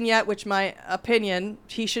Jackson yet, which my opinion,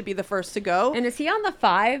 he should be the first to go. And is he on the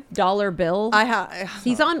 $5 bill?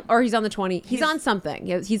 He's on the 20. He's on something.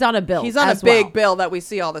 He's on a bill. He's on a big bill that we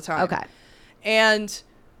see all the time. Okay. And,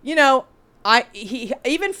 you know,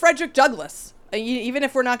 even Frederick Douglass, even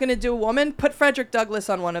if we're not going to do a woman, put Frederick Douglass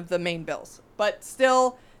on one of the main bills. But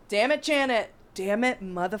still, damn it, Janet. Damn it,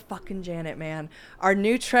 motherfucking Janet, man. Our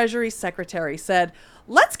new Treasury Secretary said,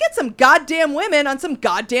 let's get some goddamn women on some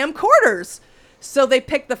goddamn quarters. So they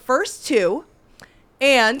picked the first two.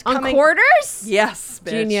 And on quarters? Yes,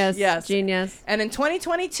 bitch. Genius. Yes. Genius. And in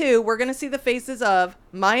 2022, we're going to see the faces of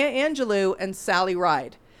Maya Angelou and Sally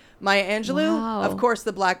Ride. Maya Angelou, of course,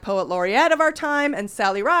 the Black Poet Laureate of our time, and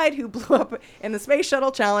Sally Ride, who blew up in the Space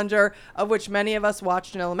Shuttle Challenger, of which many of us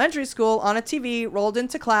watched in elementary school on a TV, rolled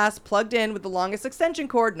into class, plugged in with the longest extension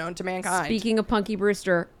cord known to mankind. Speaking of Punky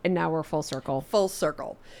Brewster, and now we're full circle. Full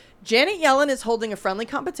circle. Janet Yellen is holding a friendly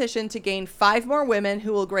competition to gain 5 more women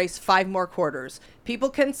who will grace 5 more quarters.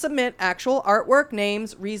 People can submit actual artwork,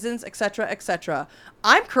 names, reasons, etc., etc.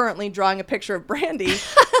 I'm currently drawing a picture of Brandy.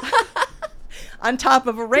 on top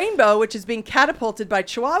of a rainbow, which is being catapulted by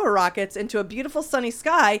Chihuahua rockets into a beautiful sunny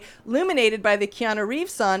sky, illuminated by the Keanu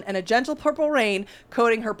Reeves sun and a gentle purple rain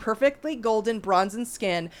coating her perfectly golden bronzen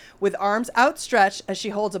skin, with arms outstretched as she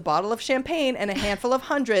holds a bottle of champagne and a handful of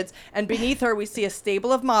hundreds, and beneath her we see a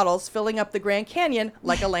stable of models filling up the Grand Canyon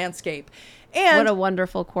like a landscape. And What a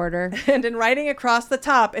wonderful quarter. And in writing across the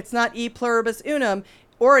top, it's not E pluribus unum,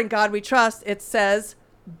 or In God We Trust, it says,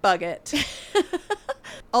 bug it.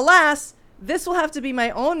 Alas, this will have to be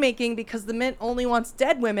my own making because the mint only wants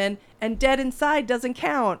dead women, and dead inside doesn't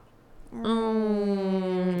count.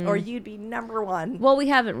 Or you'd be number one. Well, we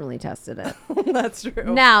haven't really tested it. That's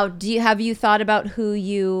true. Now, have you thought about who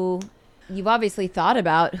you've obviously thought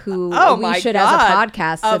about who we should God. as a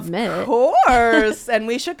podcast submit. Of course. And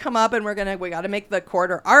we should come up and we got to make the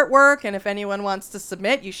quarter artwork. And if anyone wants to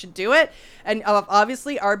submit, you should do it. And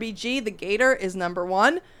obviously RBG, the Gator, is number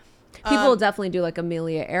one. People will definitely do like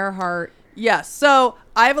Amelia Earhart. Yes. So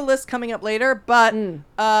I have a list coming up later, but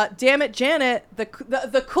Damn It Janet,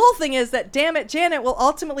 the cool thing is that Damn It Janet will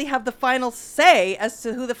ultimately have the final say as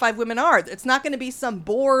to who the 5 women are. It's not going to be some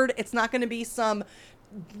board. It's not going to be some,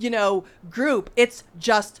 group. It's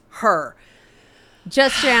just her.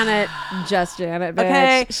 Just Janet, bitch.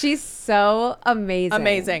 Okay. She's so amazing.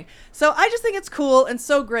 Amazing. So I just think it's cool and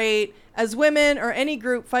so great. As women or any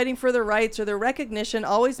group fighting for their rights or their recognition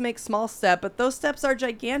always make small steps, but those steps are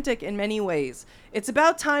gigantic in many ways. It's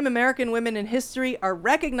about time American women in history are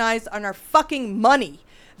recognized on our fucking money.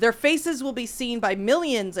 Their faces will be seen by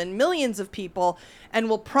millions and millions of people and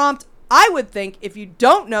will prompt, I would think, if you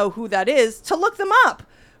don't know who that is, to look them up.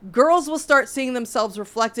 Girls will start seeing themselves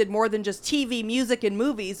reflected more than just TV, music, and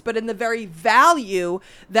movies, but in the very value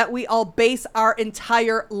that we all base our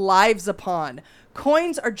entire lives upon.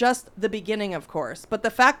 Coins are just the beginning, of course, but the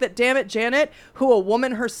fact that Damn It Janet, who a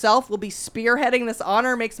woman herself, will be spearheading this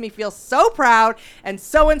honor makes me feel so proud and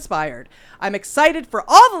so inspired. I'm excited for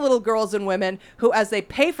all the little girls and women who, as they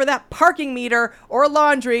pay for that parking meter or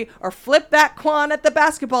laundry or flip that quan at the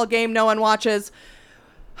basketball game no one watches,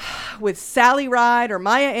 with Sally Ride or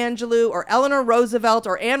Maya Angelou or Eleanor Roosevelt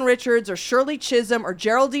or Ann Richards or Shirley Chisholm or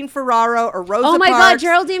Geraldine Ferraro or Rosa Oh my Parks. God,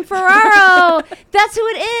 Geraldine Ferraro. That's who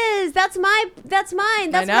it is. That's mine. That's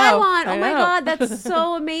what I want. Oh my God, that's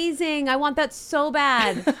so amazing. I want that so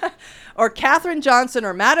bad. Or Katherine Johnson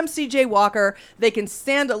or Madam C.J. Walker. They can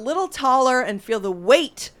stand a little taller and feel the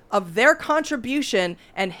weight of their contribution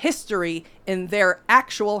and history in their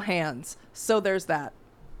actual hands. So there's that.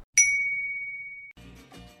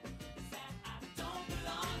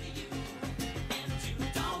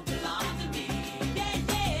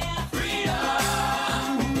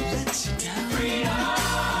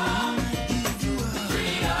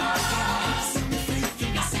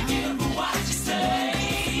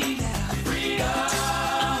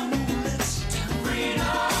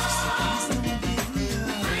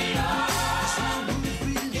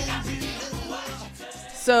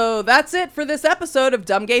 So that's it for this episode of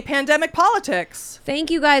Dumb Gay Pandemic Politics.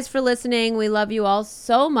 Thank you guys for listening. We love you all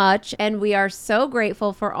so much, and we are so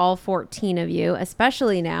grateful for all 14 of you,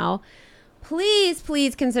 especially now. Please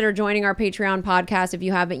consider joining our Patreon podcast if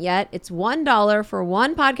you haven't yet. It's $1 for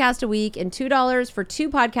 1 podcast a week and $2 for 2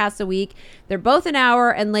 podcasts a week. They're both an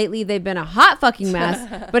hour, and lately they've been a hot fucking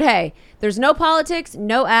mess. But hey, there's no politics,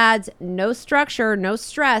 no ads, no structure, no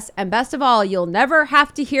stress, and best of all, you'll never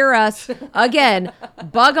have to hear us again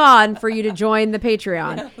bug on for you to join the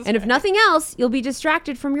Patreon. And if nothing else, you'll be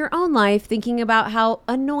distracted from your own life thinking about how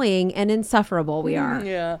annoying and insufferable we are.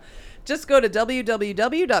 Yeah. Just go to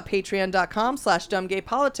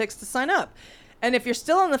www.patreon.com/dumbgaypolitics to sign up. And if you're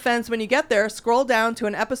still on the fence when you get there, scroll down to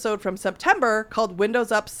an episode from September called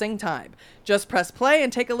Windows Up Sing Time. Just press play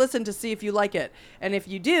and take a listen to see if you like it. And if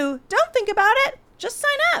you do, don't think about it. Just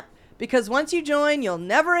sign up. Because once you join, you'll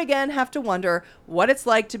never again have to wonder what it's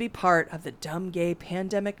like to be part of the dumb gay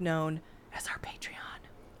pandemic known as our Patreon.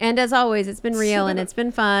 And as always, it's been real and it's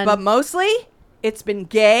been fun. But mostly, it's been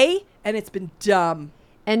gay and it's been dumb.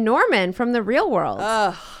 And Norman from the real world.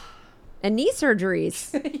 Ugh. And knee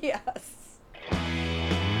surgeries. Yes.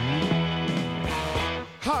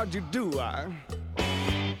 How'd you do, I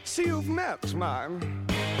see you've met my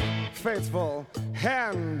faithful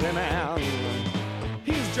hand-in-hand.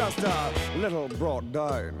 He's just a little brought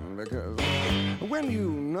down because when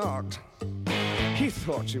you knocked, he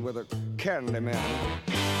thought you were the candy man.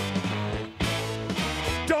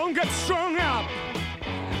 Don't get strung up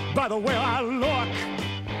by the way I look.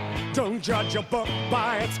 Don't judge a book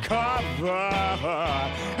by its cover.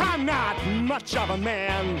 I'm not much of a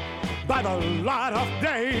man by the light of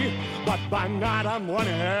day, but by night I'm one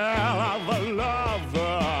hell of a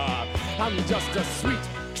lover. I'm just a sweet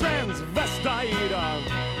transvestite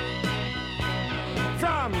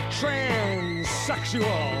from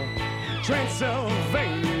transsexual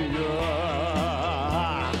Transylvania.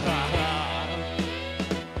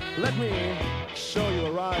 Let me show you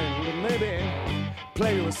a rhyme and maybe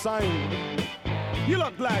play you a sign. You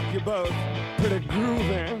look like you're both pretty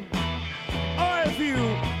groovy. Or if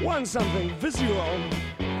you want something visual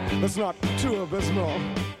that's not too abysmal,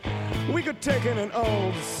 we could take in an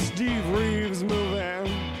old Steve Reeves movie.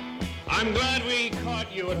 I'm glad we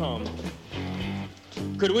caught you at home.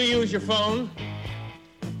 Could we use your phone?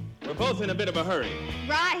 We're both in a bit of a hurry.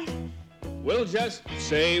 Right. We'll just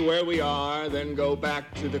say where we are, then go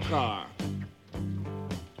back to the car.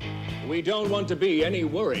 We don't want to be any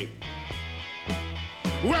worry.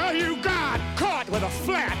 Well, you got caught with a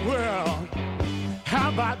flat world. How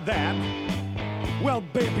about that? Well,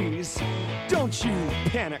 babies, don't you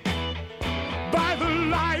panic. By the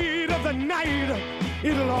light of the night,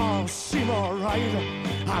 it'll all seem alright.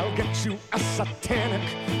 I'll get you a satanic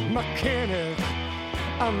mechanic.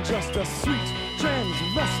 I'm just a sweet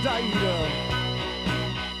transvestite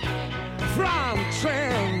from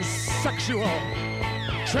transsexual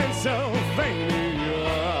Transylvania.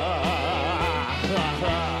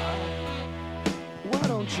 Why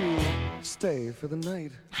don't you stay for the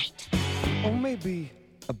night? Or maybe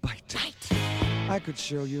a bite. I could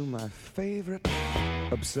show you my favorite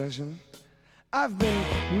obsession. I've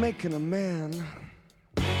been making a man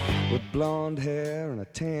with blonde hair and a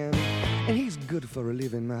tan, and he's good for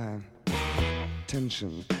relieving my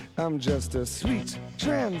tension. I'm just a sweet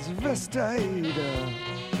transvestite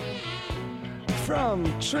from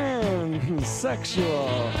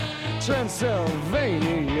transsexual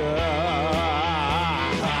Transylvania.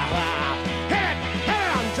 Hey,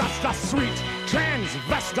 I'm just a sweet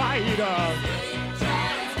transvestite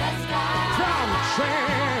from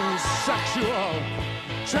transsexual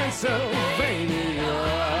Transylvania.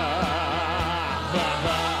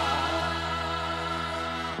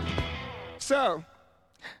 So,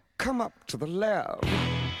 come up to the lab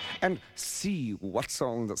and see what's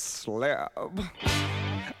on the slab.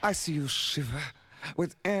 I see you shiver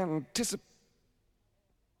with anticipation.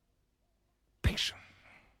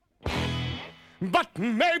 But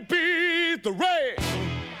maybe the rain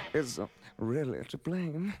is really to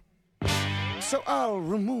blame. So I'll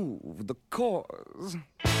remove the cause.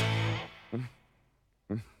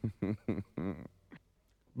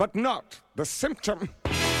 But not the symptom.